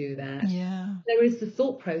normally do that. Yeah. There is the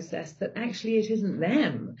thought process that actually it isn't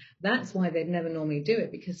them. That's why they'd never normally do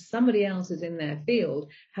it, because somebody else is in their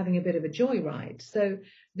field having a bit of a joyride. So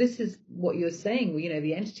this is what you're saying, you know,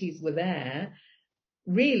 the entities were there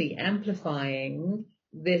really amplifying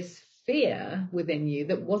this fear within you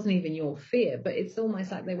that wasn't even your fear, but it's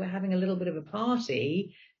almost like they were having a little bit of a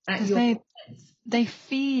party at your expense. They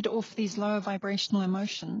feed off these lower vibrational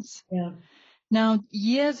emotions. Yeah. Now,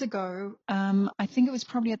 years ago, I think it was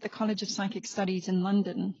probably at the College of Psychic Studies in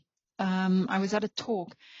London, I was at a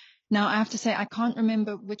talk. Now, I have to say, I can't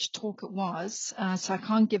remember which talk it was, so I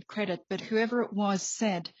can't give credit, but whoever it was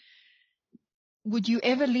said, would you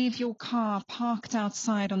ever leave your car parked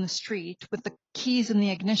outside on the street with the keys in the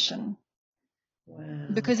ignition? Wow.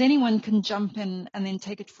 Because anyone can jump in and then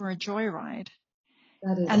take it for a joyride.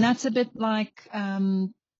 And that's a bit like, you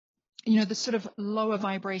know, the sort of lower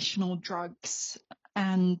vibrational drugs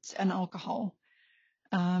and alcohol.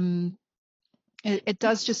 It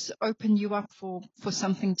does just open you up for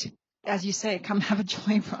something to, as you say, come have a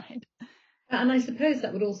joyride. And I suppose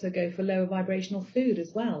that would also go for lower vibrational food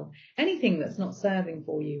as well. Anything that's not serving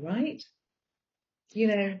for you, right? You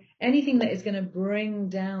know, anything that is going to bring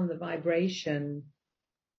down the vibration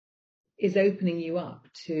is opening you up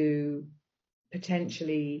to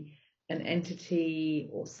potentially an entity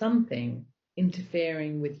or something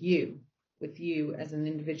interfering with you as an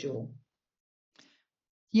individual.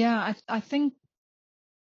 Yeah, I think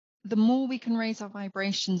the more we can raise our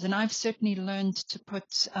vibrations, and I've certainly learned to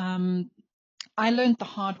put, I learned the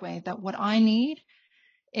hard way that what I need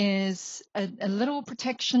is a little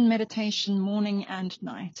protection meditation morning and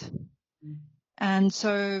night. And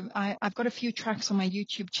so I've got a few tracks on my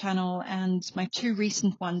YouTube channel, and my two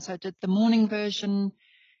recent ones, I did the morning version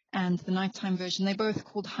and the nighttime version. They're both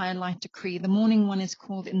called Highlight Decree. The morning one is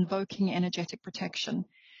called Invoking Energetic Protection.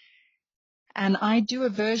 And I do a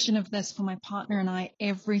version of this for my partner and I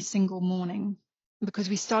every single morning, because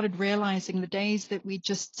we started realizing the days that we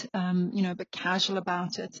just, you know, a bit casual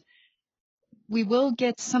about it, we will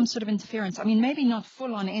get some sort of interference. I mean, maybe not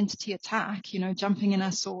full on entity attack, you know, jumping in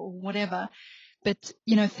us or whatever, but,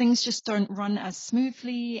 you know, things just don't run as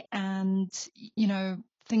smoothly and, you know,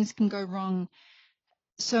 things can go wrong.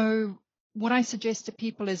 So what I suggest to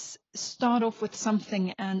people is start off with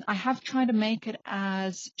something, and I have tried to make it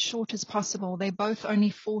as short as possible. They're both only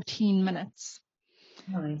 14 minutes.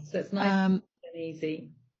 Nice. So it's nice and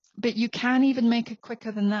easy. But you can even make it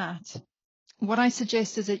quicker than that. What I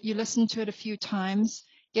suggest is that you listen to it a few times,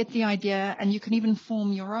 get the idea, and you can even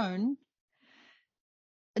form your own.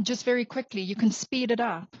 Just very quickly, you can speed it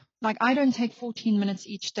up. Like, I don't take 14 minutes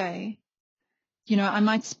each day. You know, I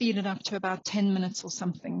might speed it up to about 10 minutes or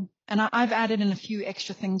something. And I've added in a few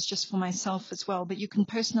extra things just for myself as well, but you can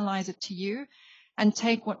personalize it to you and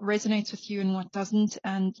take what resonates with you and what doesn't.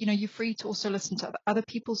 And, you know, you're free to also listen to other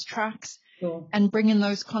people's tracks. Sure. And bring in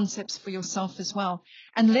those concepts for yourself as well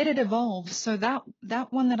and let it evolve. So that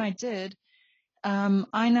one that I did, I've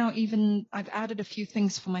added a few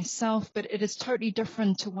things for myself, but it is totally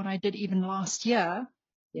different to what I did even last year.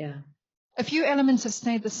 Yeah. A few elements have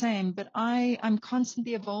stayed the same, but I'm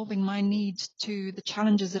constantly evolving my needs to the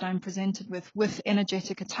challenges that I'm presented with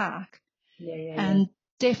energetic attack. And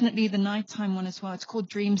definitely the nighttime one as well. It's called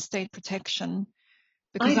Dream State Protection.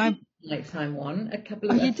 Because I did the nighttime one a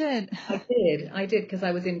couple of. Oh, you did? I did because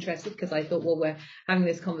I was interested, because I thought, well, we're having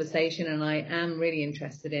this conversation and I am really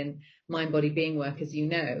interested in mind, body, being work, as you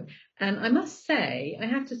know. And I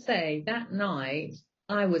have to say that night,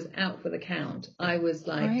 I was out for the count. I was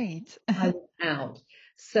like, great. I was out.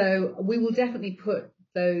 So we will definitely put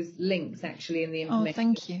those links actually in the information. Oh,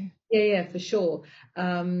 thank you. Yeah, for sure.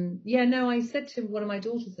 I said to one of my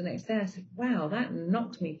daughters the next day, I said, wow, that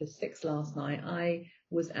knocked me for 6 last night. I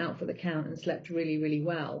was out for the count and slept really, really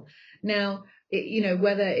well. Now,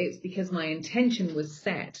 whether it's because my intention was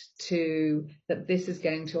set to that this is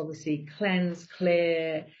going to obviously cleanse,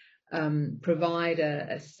 clear, provide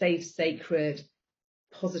a safe, sacred,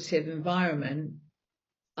 positive environment.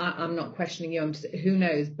 I'm not questioning you. Who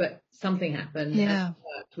knows? But something happened,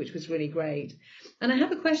 which was really great. And I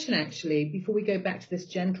have a question actually before we go back to this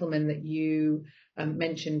gentleman that you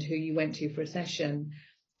mentioned, who you went to for a session.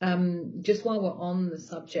 Just while we're on the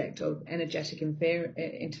subject of energetic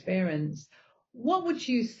interference, what would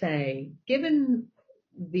you say, given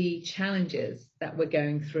the challenges that we're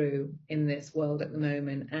going through in this world at the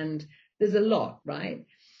moment? And there's a lot, right?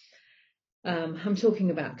 I'm talking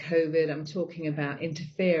about COVID, I'm talking about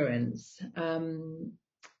interference.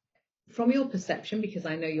 from your perception, because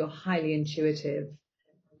I know you're highly intuitive,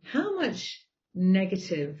 how much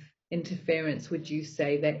negative interference would you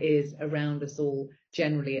say there is around us all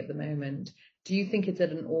generally at the moment? Do you think it's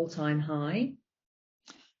at an all-time high?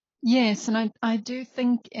 Yes, and I do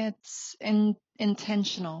think it's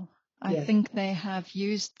intentional. I Yeah, think they have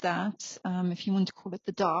used that, if you want to call it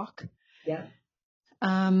the dark, yeah.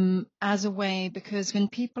 as a way, because when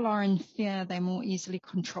people are in fear, they're more easily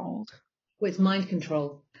controlled. Well, it's mind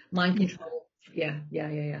control. Mind Yeah. control. Yeah, yeah,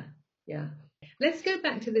 yeah, yeah, yeah. Let's go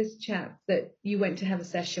back to this chap that you went to have a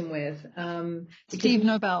session with, because Steve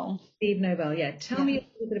Nobel. Steve Nobel. Yeah, tell Yeah. me a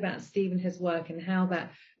little bit about Steve and his work and how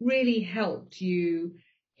that really helped you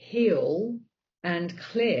heal and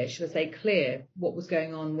clear, should I say, clear what was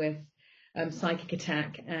going on with psychic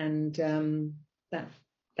attack and that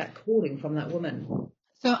that calling from that woman.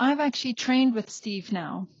 So I've actually trained with Steve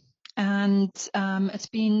now, and it's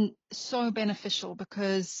been so beneficial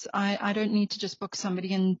because I don't need to just book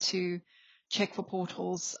somebody in to check for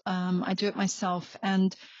portals. I do it myself,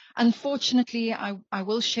 and unfortunately, I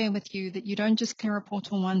will share with you that you don't just clear a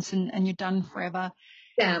portal once and you're done forever.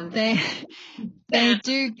 Damn, They damn.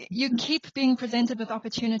 do. You keep being presented with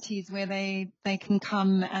opportunities where they can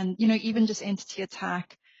come and, you know, even just entity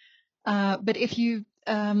attack. But if you,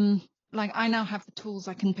 like, I now have the tools,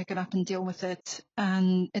 I can pick it up and deal with it.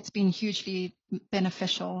 And it's been hugely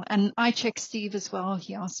beneficial. And I check Steve as well.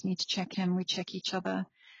 He asked me to check him. We check each other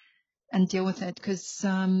and deal with it. Because,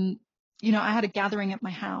 you know, I had a gathering at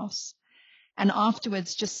my house, and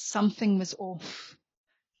afterwards just something was off.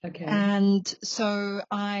 Okay. And so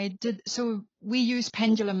so we use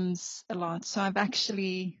pendulums a lot. So I've got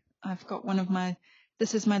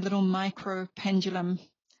this is my little micro pendulum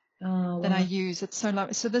Oh, that I wow. use. It's so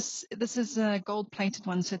lovely. So this is a gold plated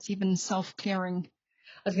one, so it's even self-clearing.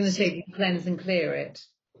 I was going to say, do you cleanse and clear it?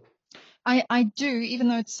 I do, even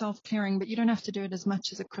though it's self-clearing, but you don't have to do it as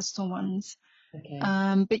much as a crystal ones. Okay.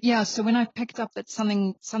 But yeah, so when I picked up that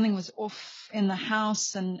something was off in the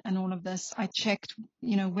house and all of this, I checked,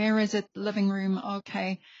 you know, where is it? Living room,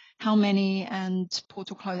 okay, how many, and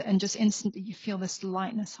portal close, and just instantly you feel this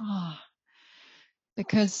lightness.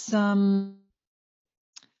 Because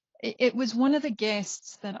it was one of the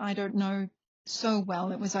guests that I don't know so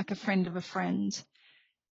well. It was like a friend of a friend.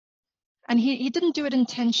 And he didn't do it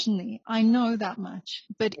intentionally. I know that much.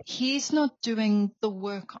 But he's not doing the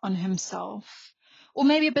work on himself. Or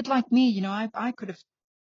maybe a bit like me, you know, I could have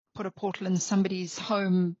put a portal in somebody's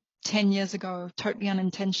home 10 years ago, totally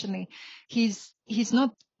unintentionally. He's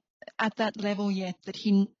not at that level yet that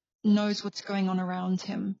he knows what's going on around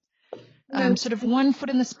him. No. Sort of 1 foot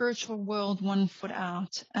in the spiritual world, 1 foot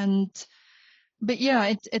out. But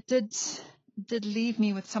yeah, it did leave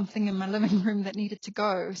me with something in my living room that needed to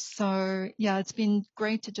go. So yeah, it's been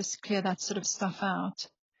great to just clear that sort of stuff out.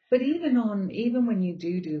 But even when you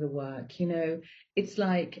do the work, you know, it's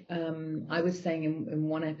like I was saying in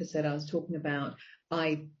one episode, I was talking about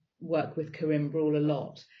I work with Corinne Brawl a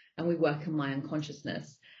lot, and we work on my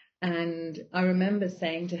unconsciousness. And I remember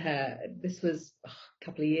saying to her, this was a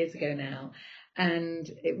couple of years ago now, and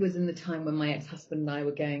it was in the time when my ex-husband and I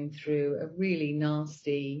were going through a really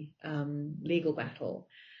nasty legal battle.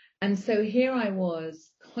 And so here I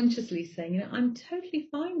was consciously saying, you know, I'm totally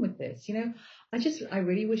fine with this. You know, I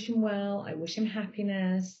really wish him well. I wish him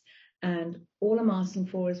happiness. And all I'm asking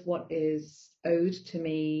for is what is owed to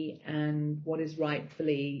me and what is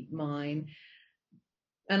rightfully mine.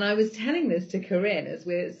 And I was telling this to Corinne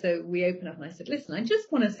so we open up and I said, listen, I just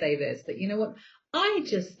want to say this, that, you know what, I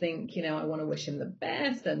just think, you know, I want to wish him the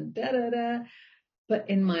best and da da da. But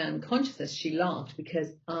in my unconsciousness, she laughed because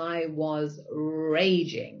I was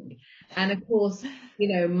raging. And of course, you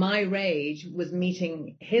know, my rage was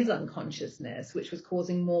meeting his unconsciousness, which was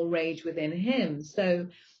causing more rage within him. So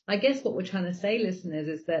I guess what we're trying to say, listeners,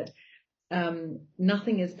 is that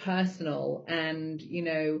nothing is personal. And, you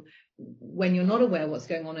know, when you're not aware what's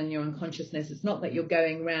going on in your unconsciousness, it's not that you're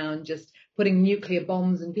going around just putting nuclear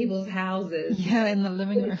bombs in people's houses. Yeah, in the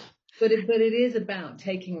living room. But it is about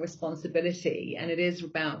taking responsibility, and it is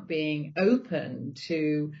about being open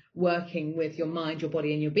to working with your mind, your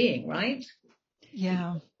body, and your being, right?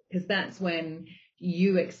 Yeah. Because that's when we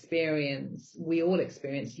all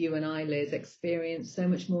experience, you and I, Liz, experience so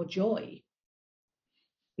much more joy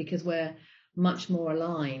because we're much more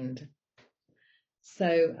aligned.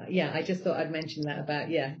 So, yeah, I just thought I'd mention that about,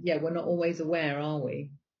 we're not always aware, are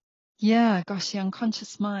we? Yeah, gosh, the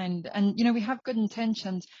unconscious mind. And, you know, we have good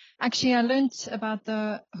intentions. Actually, I learned about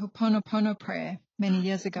the Ho'oponopono prayer many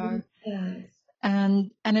years ago. Yes.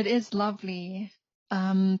 And it is lovely.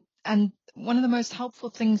 And one of the most helpful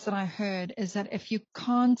things that I heard is that if you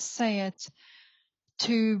can't say it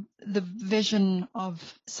to the vision of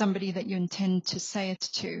somebody that you intend to say it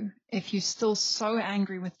to, if you're still so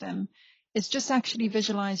angry with them, is just actually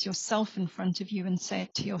visualize yourself in front of you and say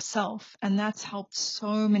it to yourself. And that's helped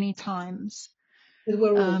so many times. Because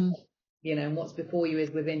we're all, and what's before you is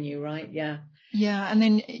within you, right? Yeah. Yeah. And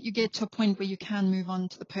then you get to a point where you can move on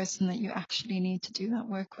to the person that you actually need to do that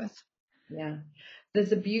work with. Yeah.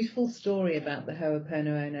 There's a beautiful story about the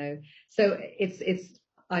Ho'oponopono. So it's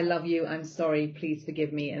I love you, I'm sorry, please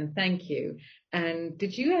forgive me, and thank you. And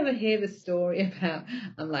did you ever hear the story about,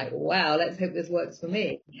 I'm like, wow, let's hope this works for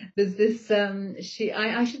me. There's this,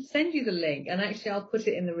 I should send you the link, and actually I'll put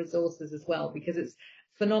it in the resources as well, because it's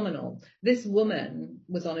phenomenal. This woman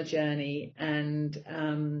was on a journey, and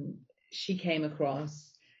she came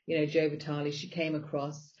across, Joe Vitale, she came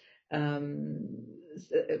across, I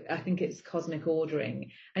think it's cosmic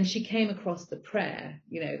ordering, and she came across the prayer,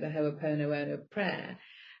 the Ho'oponopono prayer.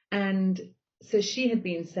 And so she had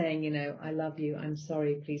been saying, I love you, I'm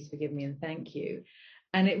sorry, please forgive me, and thank you.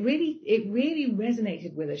 And it really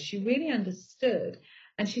resonated with her. She really understood.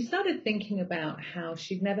 And she started thinking about how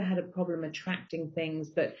she'd never had a problem attracting things,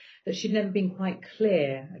 but that she'd never been quite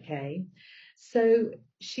clear. Okay. So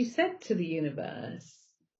she said to the universe,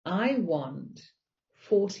 I want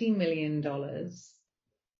 $40 million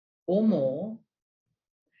or more.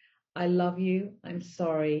 I love you. I'm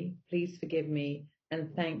sorry. Please forgive me.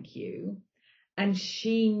 And thank you. And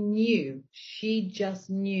she just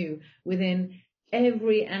knew within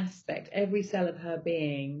every aspect, every cell of her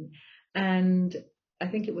being. And I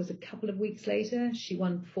think it was a couple of weeks later, she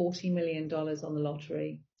won $40 million on the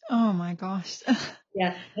lottery. Oh my gosh.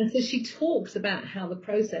 Yeah. And so she talks about how the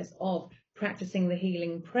process of practicing the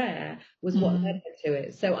healing prayer was what led her to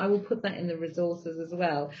it. So I will put that in the resources as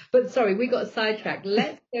well. But sorry, we got sidetracked.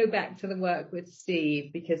 Let's go back to the work with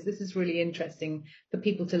Steve, because this is really interesting for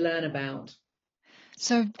people to learn about.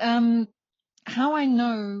 So how I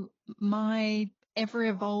know my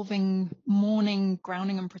ever-evolving morning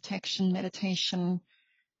grounding and protection meditation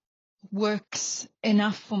works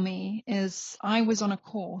enough for me is I was on a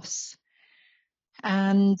course,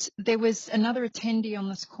 and there was another attendee on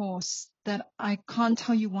this course that I can't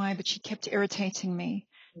tell you why, but she kept irritating me.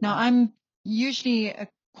 Now, I'm usually a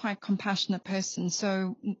quite compassionate person,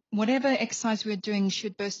 so whatever exercise we were doing, she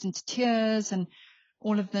would burst into tears and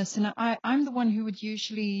all of this. And I'm the one who would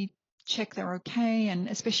usually check they're okay, and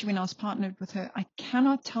especially when I was partnered with her. I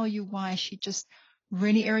cannot tell you why she just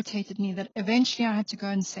really irritated me that eventually I had to go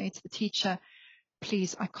and say to the teacher,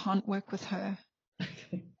 please, I can't work with her.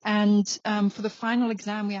 And for the final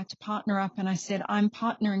exam, we had to partner up, and I said, I'm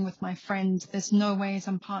partnering with my friend. There's no ways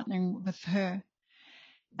I'm partnering with her.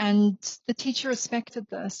 And the teacher respected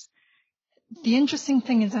this. The interesting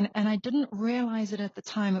thing is, and I didn't realize it at the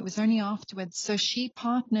time, it was only afterwards. So she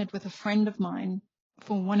partnered with a friend of mine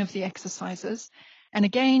for one of the exercises. And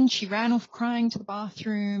again, she ran off crying to the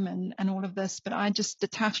bathroom and all of this, but I just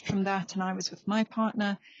detached from that, and I was with my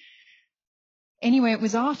partner. Anyway, it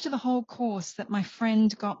was after the whole course that my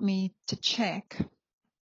friend got me to check,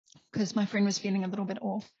 because my friend was feeling a little bit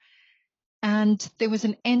off. And there was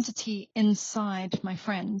an entity inside my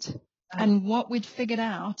friend. And what we'd figured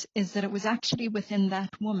out is that it was actually within that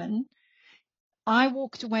woman. I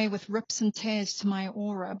walked away with rips and tears to my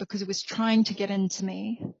aura because it was trying to get into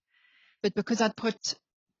me. But because I'd put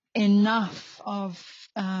enough of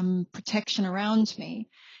protection around me,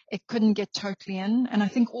 it couldn't get totally in. And I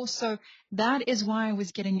think also that is why I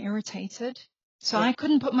was getting irritated. So I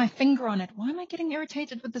couldn't put my finger on it. Why am I getting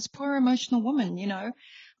irritated with this poor emotional woman?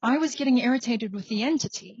 I was getting irritated with the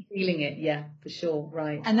entity. Feeling it, yeah, for sure,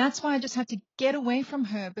 right. And that's why I just had to get away from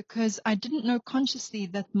her, because I didn't know consciously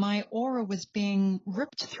that my aura was being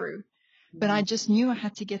ripped through. But I just knew I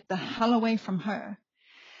had to get the hell away from her.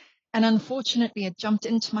 And unfortunately, it jumped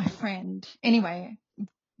into my friend. Anyway,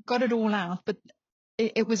 got it all out. But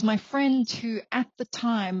it was my friend who, at the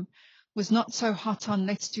time, was not so hot on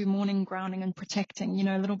let's do morning grounding and protecting,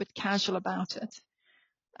 a little bit casual about it.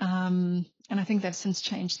 And I think they've since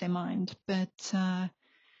changed their mind. But, so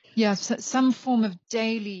some form of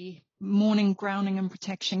daily morning grounding and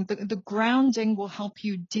protection. The grounding will help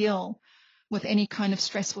you deal with any kind of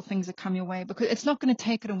stressful things that come your way, because it's not going to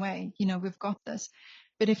take it away. We've got this.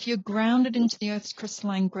 But if you're grounded into the Earth's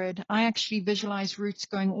crystalline grid, I actually visualize roots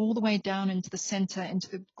going all the way down into the center,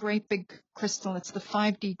 into the great big crystal. It's the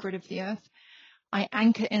 5D grid of the Earth. I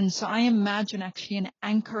anchor in. So I imagine actually an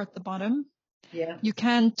anchor at the bottom. Yeah. You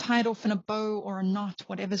can tie it off in a bow or a knot,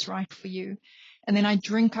 whatever's right for you. And then I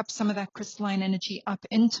drink up some of that crystalline energy up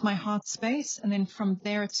into my heart space. And then from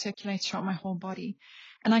there, it circulates throughout my whole body.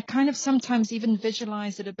 And I kind of sometimes even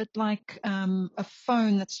visualize it a bit like a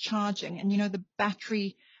phone that's charging. And, the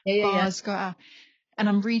battery bars go out. And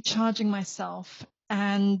I'm recharging myself.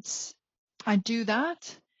 And I do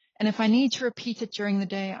that. And if I need to repeat it during the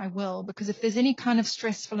day, I will. Because if there's any kind of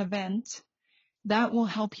stressful event, that will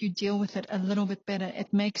help you deal with it a little bit better.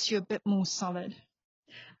 It makes you a bit more solid.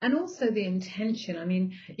 And also the intention. I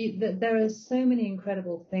mean, there are so many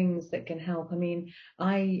incredible things that can help. I mean,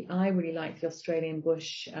 I really like the Australian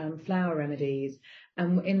bush flower remedies.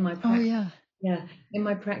 And in my in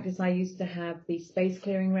my practice, I used to have the space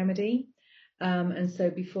clearing remedy. And so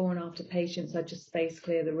before and after patients, I'd just space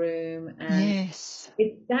clear the room. And yes,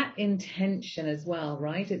 it's that intention as well,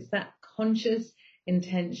 right? It's that conscious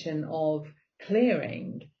intention of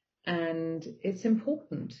clearing. And it's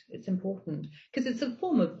important. It's important because it's a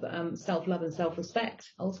form of self-love and self-respect.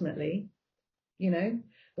 Ultimately,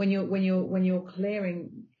 when you're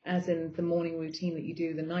clearing, as in the morning routine that you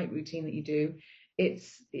do, the night routine that you do,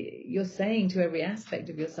 you're saying to every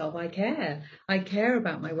aspect of yourself, I care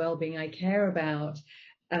about my well-being, I care about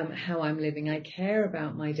how I'm living, I care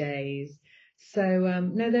about my days. So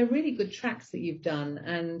no, they're really good tracks that you've done,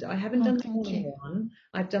 and I haven't done the morning one.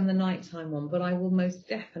 I've done the nighttime one, but I will most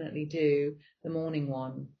definitely do the morning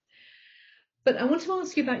one. But I want to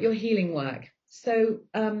ask you about your healing work. So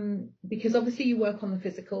because obviously you work on the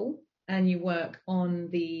physical and you work on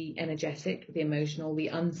the energetic, the emotional, the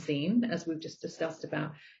unseen, as we've just discussed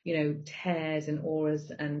about, tears and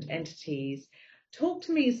auras and entities. Talk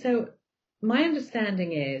to me. So my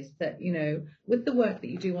understanding is that, with the work that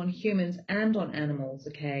you do on humans and on animals,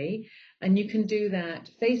 okay, and you can do that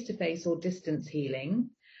face-to-face or distance healing,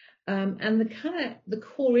 and the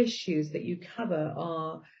core issues that you cover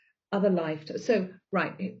are other lifetimes. So,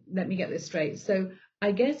 right, let me get this straight. So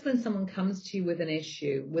I guess when someone comes to you with an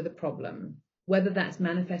issue, with a problem, whether that's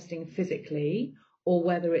manifesting physically or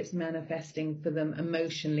whether it's manifesting for them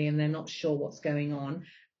emotionally and they're not sure what's going on,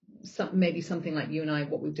 maybe something like you and I,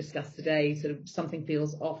 what we've discussed today, sort of something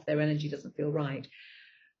feels off, their energy doesn't feel right.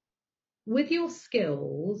 With your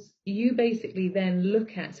skills, you basically then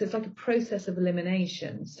look at, so it's like a process of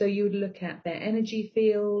elimination. So you would look at their energy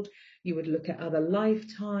field, you would look at other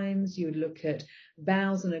lifetimes, you would look at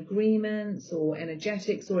vows and agreements or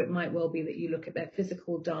energetics, or it might well be that you look at their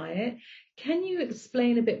physical diet. Can you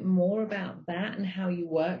explain a bit more about that and how you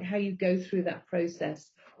work, how you go through that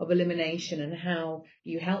process of elimination and how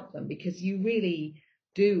you help them? Because you really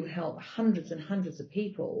do help hundreds and hundreds of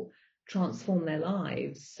people transform their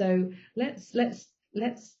lives. So let's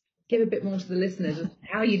give a bit more to the listeners of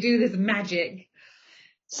how you do this magic.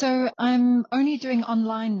 So I'm only doing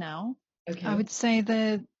online now. Okay. I would say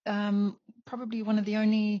that probably one of the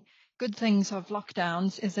only good things of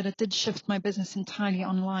lockdowns is that it did shift my business entirely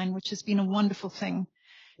online, which has been a wonderful thing.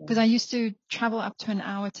 Because I used to travel up to an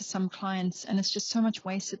hour to some clients, and it's just so much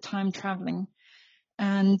wasted time traveling.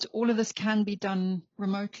 And all of this can be done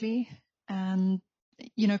remotely, and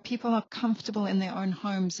people are comfortable in their own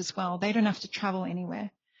homes as well. They don't have to travel anywhere.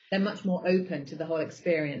 They're much more open to the whole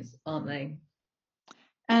experience, aren't they?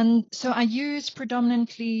 And so I use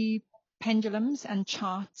predominantly pendulums and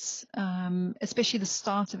charts, especially the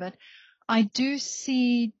start of it. I do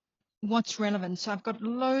see what's relevant. So I've got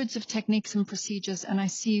loads of techniques and procedures, and I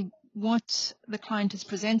see what the client is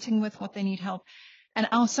presenting with, what they need help. And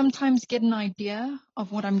I'll sometimes get an idea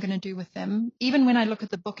of what I'm going to do with them, even when I look at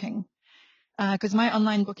the booking. Because my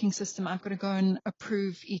online booking system, I've got to go and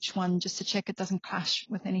approve each one just to check it doesn't clash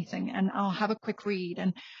with anything. And I'll have a quick read,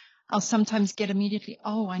 and I'll sometimes get immediately,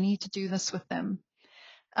 I need to do this with them.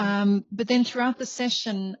 But then throughout the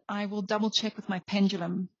session, I will double check with my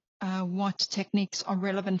pendulum what techniques are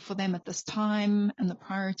relevant for them at this time and the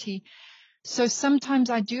priority. So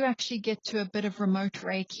sometimes I do actually get to a bit of remote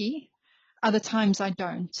Reiki. Other times I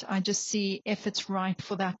don't. I just see if it's right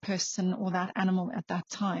for that person or that animal at that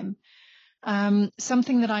time.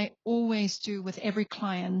 Something that I always do with every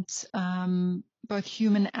client, both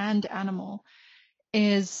human and animal,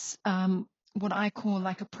 is what I call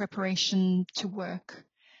like a preparation to work.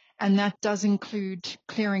 And that does include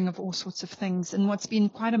clearing of all sorts of things. And what's been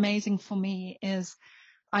quite amazing for me is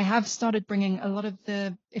I have started bringing a lot of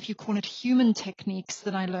the, if you call it human techniques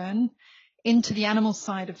that I learn, into the animal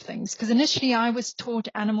side of things. Because initially I was taught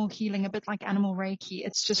animal healing, a bit like animal Reiki.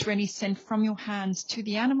 It's just really sent from your hands to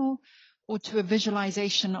the animal or to a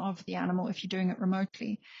visualization of the animal if you're doing it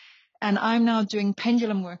remotely. And I'm now doing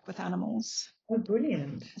pendulum work with animals. Oh,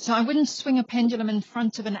 brilliant. So I wouldn't swing a pendulum in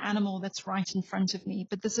front of an animal that's right in front of me,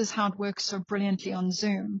 but this is how it works so brilliantly on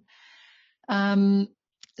Zoom.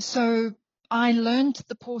 So I learned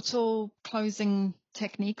the portal closing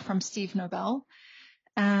technique from Steve Nobel,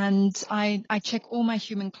 and I check all my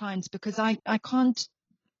human clients because I can't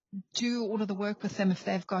do all of the work with them if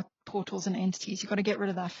they've got portals and entities. You've got to get rid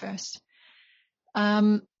of that first.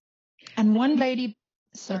 And one lady,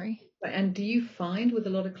 sorry. And do you find with a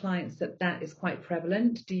lot of clients that is quite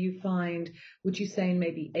prevalent? Do you find, would you say in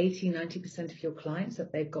maybe 80-90% of your clients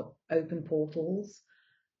that they've got open portals?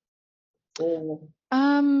 Or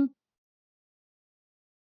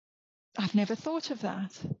I've never thought of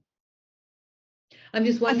that. I'm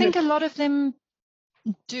just wondering. I think a lot of them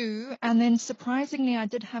do, and then surprisingly, I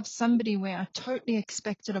did have somebody where I totally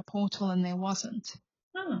expected a portal and there wasn't.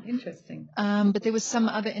 Oh, interesting. But there was some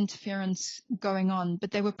other interference going on,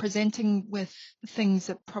 but they were presenting with things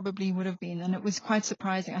that probably would have been, and it was quite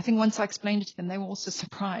surprising. I think once I explained it to them, they were also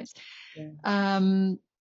surprised. Yeah.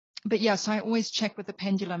 But yeah, so I always check with the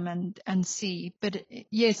pendulum and see. But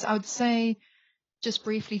yes, I would say, just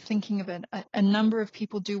briefly thinking of it, a number of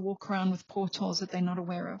people do walk around with portals that they're not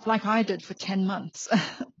aware of, like I did for 10 months.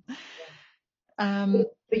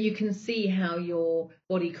 But you can see how your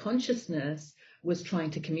body consciousness was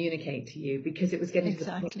trying to communicate to you, because it was getting to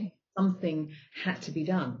the point something had to be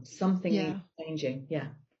done, something needed changing. Yeah.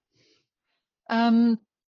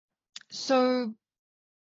 So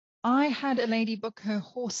I had a lady book her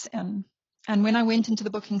horse in, and when I went into the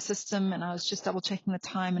booking system and I was just double checking the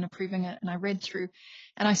time and approving it, and I read through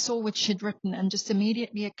and I saw what she'd written, and just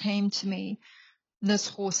immediately it came to me, this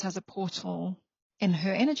horse has a portal in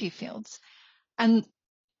her energy fields. And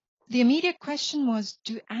the immediate question was,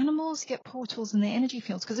 do animals get portals in their energy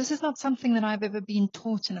fields? Because this is not something that I've ever been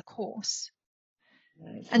taught in a course.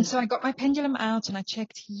 Right. And so I got my pendulum out and I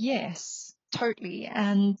checked, yes, totally.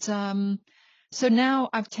 And so now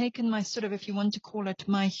I've taken my sort of, if you want to call it,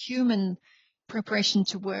 my human preparation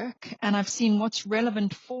to work, and I've seen what's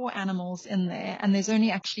relevant for animals in there. And there's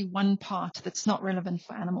only actually one part that's not relevant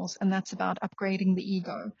for animals, and that's about upgrading the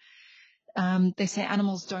ego. They say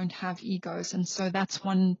animals don't have egos, and so that's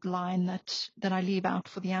one line that I leave out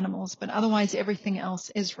for the animals, but otherwise everything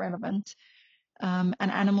else is relevant. And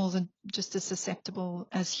animals are just as susceptible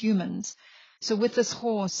as humans. So with this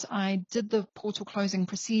horse, I did the portal closing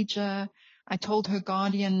procedure. I told her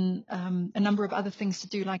guardian a number of other things to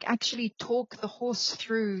do, like actually talk the horse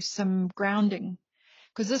through some grounding,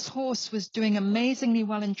 because this horse was doing amazingly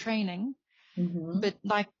well in training, but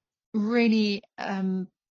like really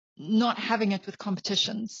not having it with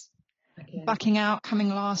competitions, bucking out, coming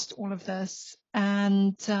last, all of this.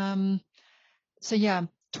 And so yeah,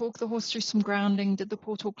 talk the horse through some grounding, did the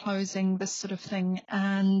portal closing, this sort of thing.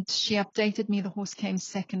 And she updated me. The horse came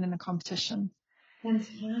second in the competition.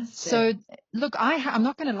 Fantastic. So look, I'm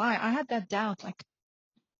not going to lie. I had that doubt, like,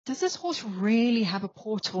 does this horse really have a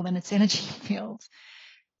portal in its energy field?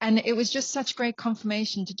 And it was just such great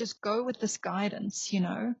confirmation to just go with this guidance, you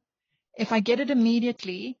know. If I get it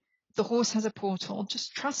immediately, the horse has a portal,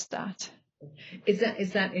 just trust that. Is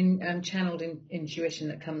that in channeled intuition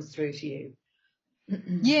that comes through to you?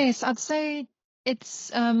 Yes, I'd say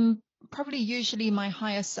it's probably usually my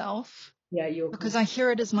higher self. Yeah, because I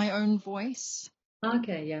hear it as my own voice.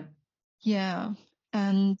 Okay, yeah. Yeah.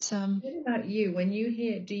 And what about you? When you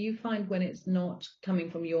hear, do you find when it's not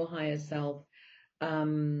coming from your higher self,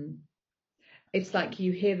 it's like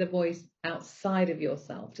you hear the voice outside of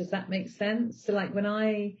yourself? Does that make sense? So like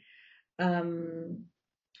when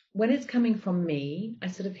it's coming from me, I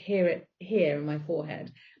sort of hear it here in my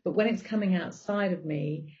forehead, but when it's coming outside of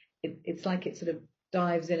me, it's like it sort of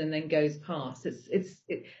dives in and then goes past.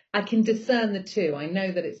 I can discern the two. I know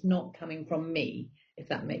that it's not coming from me, if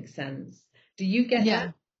that makes sense. Do you get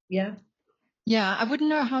that? Yeah. Yeah, I wouldn't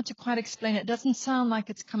know how to quite explain it. It doesn't sound like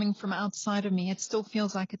it's coming from outside of me. It still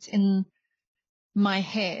feels like it's in my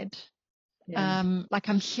head. Yeah. Like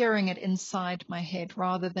I'm hearing it inside my head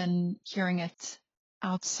rather than hearing it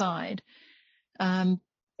outside. But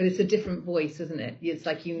it's a different voice, isn't it? It's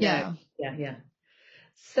like, you know. Yeah.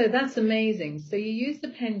 So that's amazing. So you use the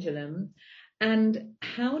pendulum, and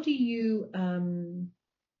how do you,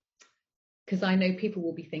 because I know people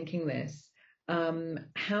will be thinking this,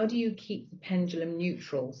 how do you keep the pendulum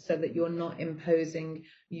neutral so that you're not imposing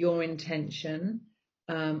your intention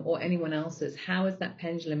or anyone else's? How is that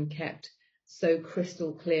pendulum kept so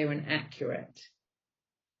crystal clear and accurate?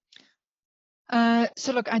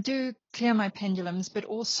 So look, I do clear my pendulums, but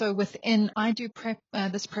also within, I do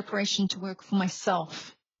this preparation to work for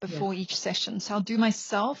myself before each session. So I'll do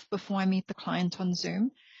myself before I meet the client on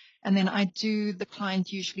Zoom, and then I do the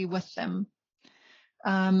client usually with them.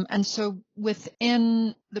 And so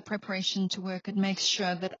within the preparation to work, it makes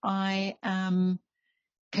sure that I am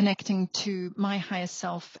connecting to my higher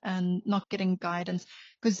self and not getting guidance.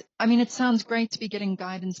 Because, I mean, it sounds great to be getting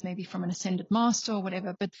guidance maybe from an ascended master or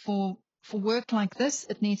whatever, but for work like this,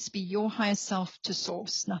 it needs to be your higher self to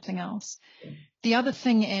source, nothing else. The other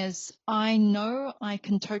thing is, I know I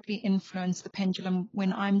can totally influence the pendulum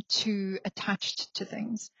when I'm too attached to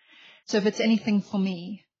things. So if it's anything for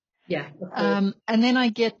me. Yeah. Of course. And then I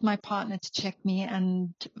get my partner to check me,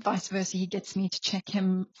 and vice versa. He gets me to check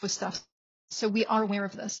him for stuff. So we are aware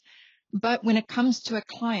of this. But when it comes to a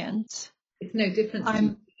client, It's no difference to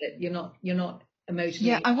you that you're not emotionally.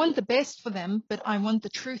 Yeah, I want the best for them, but I want the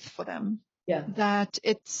truth for them. Yeah. That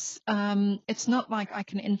it's not like I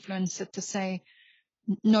can influence it to say,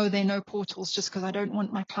 no, there are no portals, just because I don't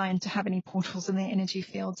want my client to have any portals in their energy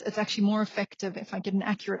fields. It's actually more effective if I get an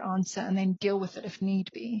accurate answer and then deal with it if need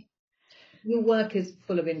be. Your work is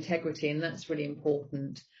full of integrity, and that's really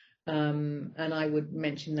important. And I would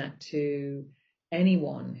mention that to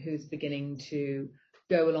anyone who's beginning to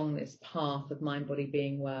go along this path of mind, body,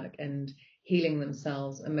 being work and healing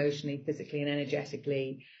themselves emotionally, physically, and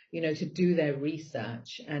energetically, to do their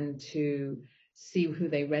research and to see who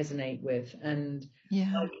they resonate with. And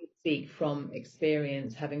Yeah. I can speak from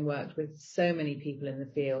experience, having worked with so many people in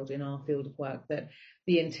the field, in our field of work, that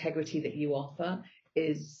the integrity that you offer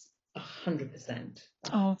is 100%.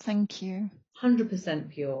 Oh, thank you. 100%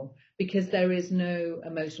 pure, because there is no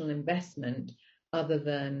emotional investment other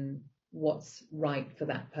than what's right for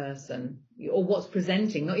that person, or what's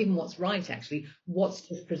presenting, not even what's right, actually, what's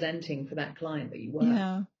just presenting for that client that you work.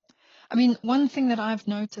 Yeah. I mean, one thing that I've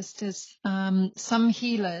noticed is some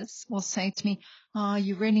healers will say to me, oh,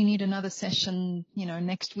 you really need another session,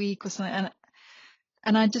 next week or something.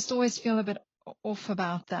 And I just always feel a bit off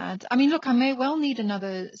about that. I mean, look, I may well need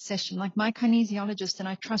another session. Like my kinesiologist, and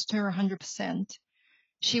I trust her 100%.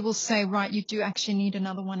 She will say, right, you do actually need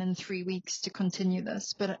another one in 3 weeks to continue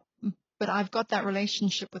this. But I've got that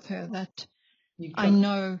relationship with her that I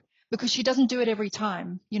know, because she doesn't do it every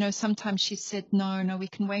time. Sometimes she said, no, we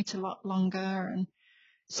can wait a lot longer. And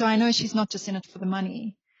so I know she's not just in it for the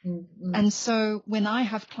money. Mm-hmm. And so when I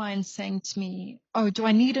have clients saying to me, oh, do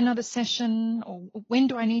I need another session, or when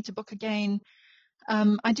do I need to book again?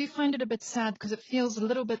 I do find it a bit sad, because it feels a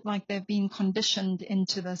little bit like they've been conditioned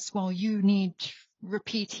into this, well, you need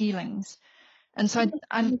repeat healings. And so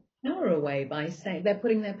I'm power away by saying they're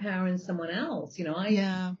putting their power in someone else. I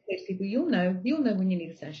say to people, you'll know when you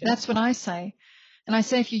need a session. That's what I say. And I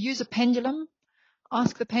say, if you use a pendulum,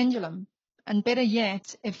 ask the pendulum. And better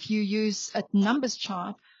yet, if you use a numbers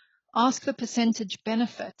chart, ask the percentage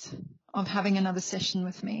benefit of having another session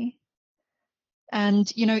with me.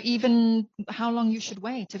 And, even how long you should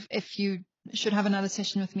wait. If you should have another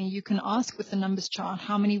session with me, you can ask with the numbers chart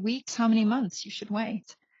how many weeks, how many months you should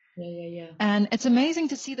wait. Yeah. And it's amazing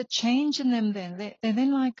to see the change in them then. They're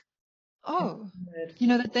then like, oh,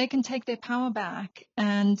 that they can take their power back,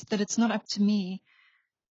 and that it's not up to me,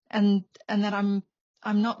 and that I'm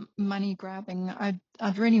not money grabbing.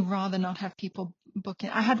 I'd really rather not have people book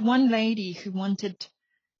it. I had one lady who wanted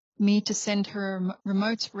me to send her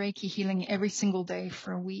remote Reiki healing every single day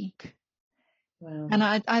for a week. Wow. And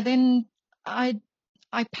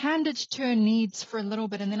I pandered to her needs for a little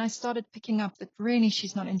bit, and then I started picking up that really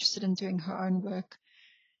she's not interested in doing her own work.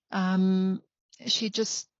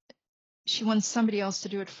 She wants somebody else to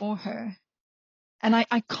do it for her. And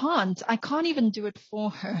I can't even do it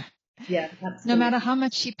for her. Yeah, absolutely. No matter how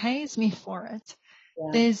much she pays me for it.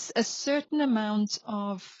 Yeah. There's a certain amount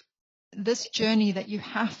of this journey that you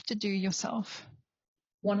have to do yourself.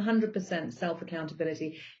 100%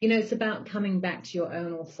 self-accountability. It's about coming back to your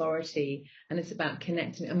own authority, and it's about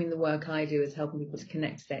connecting. I mean, the work I do is helping people to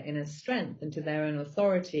connect to their inner strength and to their own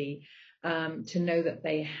authority, to know that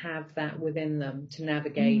they have that within them to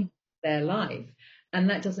navigate their life. And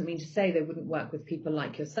that doesn't mean to say they wouldn't work with people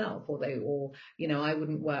like yourself, or I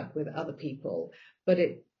wouldn't work with other people, but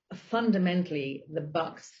fundamentally the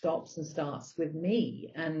buck stops and starts with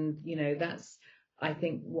me. And, that's, I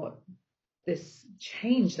think, what this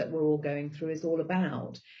change that we're all going through is all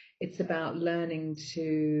about. It's about learning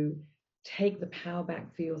to take the power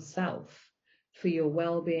back for yourself, for your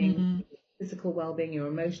well-being, physical well-being, your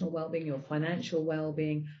emotional well-being, your financial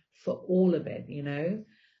well-being, for all of it,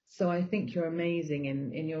 So I think you're amazing,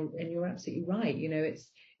 and you're absolutely right.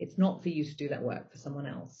 It's not for you to do that work for someone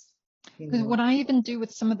else. Because what I even do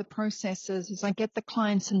with some of the processes is I get the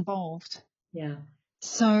clients involved. Yeah.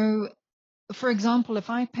 So, for example, if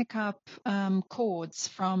I pick up cords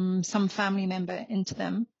from some family member into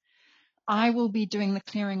them, I will be doing the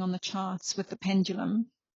clearing on the charts with the pendulum.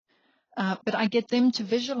 But I get them to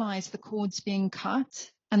visualize the cords being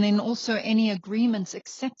cut And then also any agreements,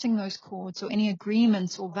 accepting those cords, or any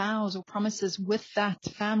agreements or vows or promises with that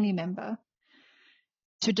family member,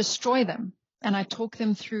 to destroy them. And I talk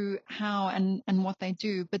them through how and what they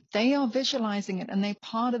do, but they are visualizing it and they're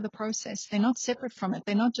part of the process. They're not separate from it.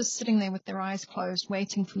 They're not just sitting there with their eyes closed,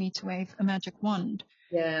 waiting for me to wave a magic wand.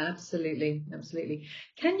 Yeah, absolutely. Absolutely.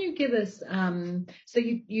 Can you give us, so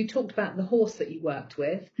you talked about the horse that you worked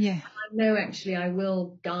with. Yeah. I know actually I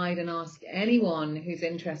will guide and ask anyone who's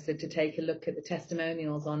interested to take a look at the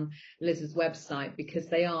testimonials on Liz's website, because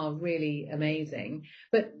they are really amazing.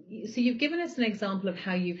 But so you've given us an example of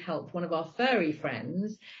how you've helped one of our furry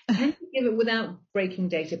friends. Can you give it, without breaking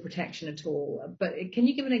data protection at all, but can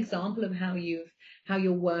you give an example of how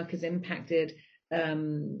your work has impacted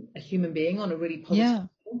a human being on a really positive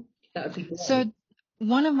level? That would be great. So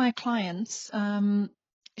one of my clients,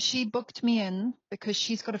 she booked me in because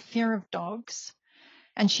she's got a fear of dogs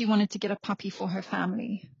and she wanted to get a puppy for her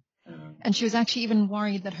family. And she was actually even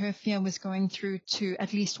worried that her fear was going through to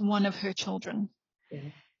at least one of her children. Yeah.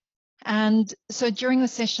 And so during the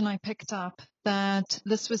session, I picked up that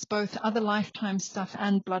this was both other lifetime stuff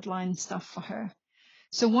and bloodline stuff for her.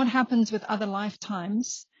 So what happens with other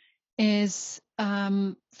lifetimes is,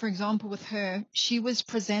 for example, with her, she was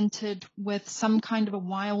presented with some kind of a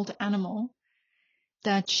wild animal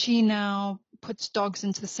that she now puts dogs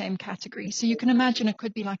into the same category. So you can imagine it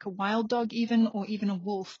could be like a wild dog even, or even a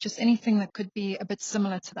wolf, just anything that could be a bit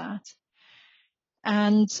similar to that.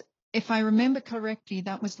 And if I remember correctly,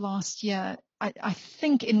 that was last year. I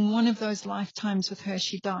think in one of those lifetimes with her,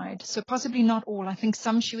 she died. So possibly not all. I think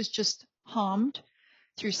some she was just harmed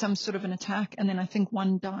through some sort of an attack, and then I think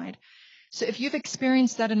one died. So if you've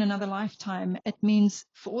experienced that in another lifetime, it means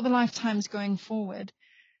for all the lifetimes going forward,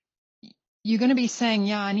 you're going to be saying,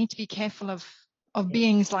 yeah, I need to be careful of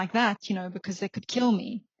beings like that, because they could kill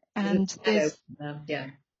me. And there's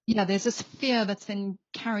this fear that's then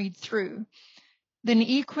carried through. Then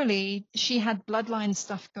equally, she had bloodline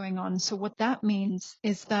stuff going on. So what that means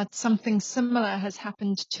is that something similar has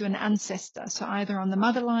happened to an ancestor. So either on the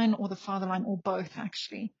mother line or the father line, or both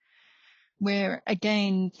actually, where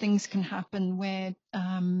again, things can happen where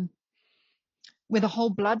the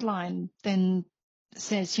whole bloodline then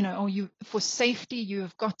says, for safety, you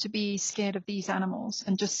have got to be scared of these animals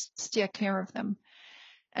and just steer clear of them.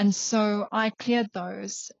 And so I cleared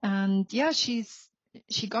those, and yeah, she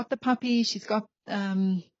got the puppy. She's got,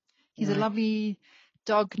 he's a lovely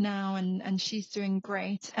dog now, and she's doing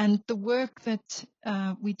great. And the work that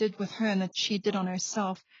we did with her and that she did on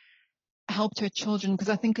herself helped her children, because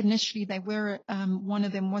I think initially they were, one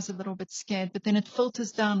of them was a little bit scared, but then it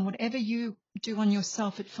filters down. Whatever you do on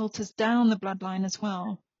yourself, it filters down the bloodline as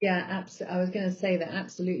well. Yeah, absolutely. I was going to say that,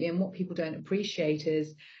 absolutely. And what people don't appreciate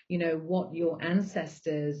is, what your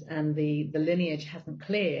ancestors and the lineage hasn't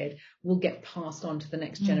cleared will get passed on to the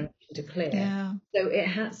next generation to clear. Yeah. So it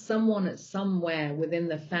has someone at somewhere within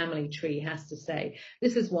the family tree has to say,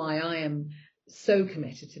 this is why I am so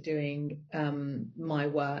committed to doing my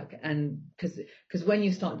work. And because when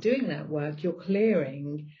you start doing that work, you're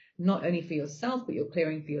clearing not only for yourself, but you're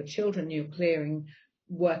clearing for your children, you're clearing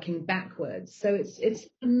working backwards. So it's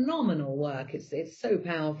phenomenal work. It's so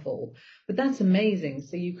powerful. But that's amazing.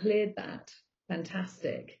 So you cleared that.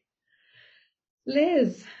 Fantastic.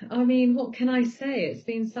 Liz, I mean, what can I say? It's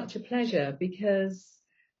been such a pleasure, because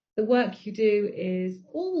the work you do is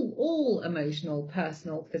all emotional,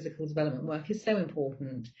 personal, physical development work is so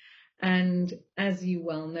important. And as you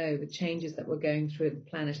well know, the changes that we're going through at the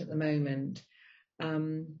planet at the moment,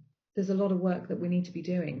 there's a lot of work that we need to be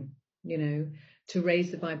doing, to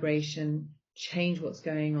raise the vibration, change what's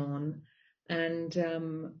going on.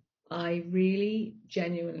 And I really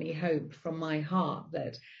genuinely hope from my heart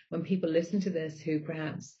that when people listen to this who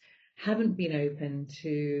perhaps haven't been open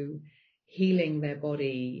to healing their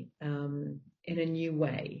body in a new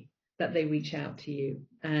way, that they reach out to you.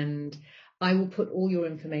 And I will put all your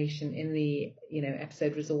information in the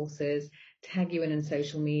episode resources, tag you in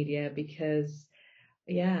social media, because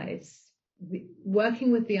it's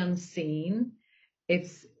working with the unseen.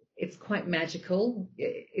 It's quite magical.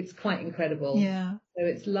 It's quite incredible. Yeah. So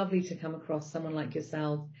it's lovely to come across someone like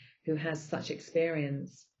yourself who has such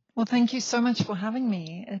experience. Well, thank you so much for having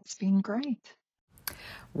me. It's been great.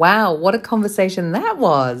 Wow, what a conversation that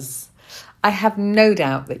was. I have no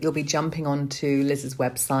doubt that you'll be jumping onto Liz's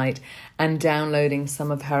website and downloading some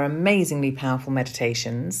of her amazingly powerful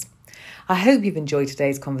meditations. I hope you've enjoyed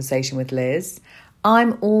today's conversation with Liz.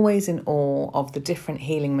 I'm always in awe of the different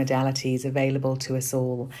healing modalities available to us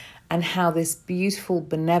all, and how this beautiful,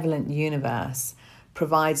 benevolent universe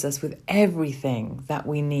provides us with everything that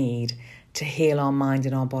we need to heal our mind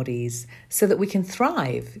and our bodies so that we can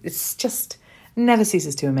thrive. It's just never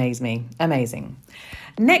ceases to amaze me. Amazing.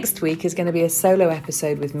 Next week is going to be a solo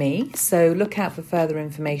episode with me, so look out for further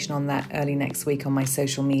information on that early next week on my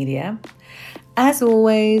social media. As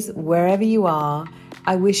always, wherever you are,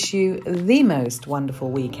 I wish you the most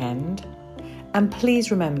wonderful weekend. And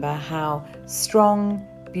please remember how strong,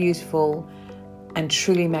 beautiful, and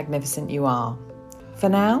truly magnificent you are. For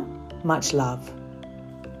now, much love.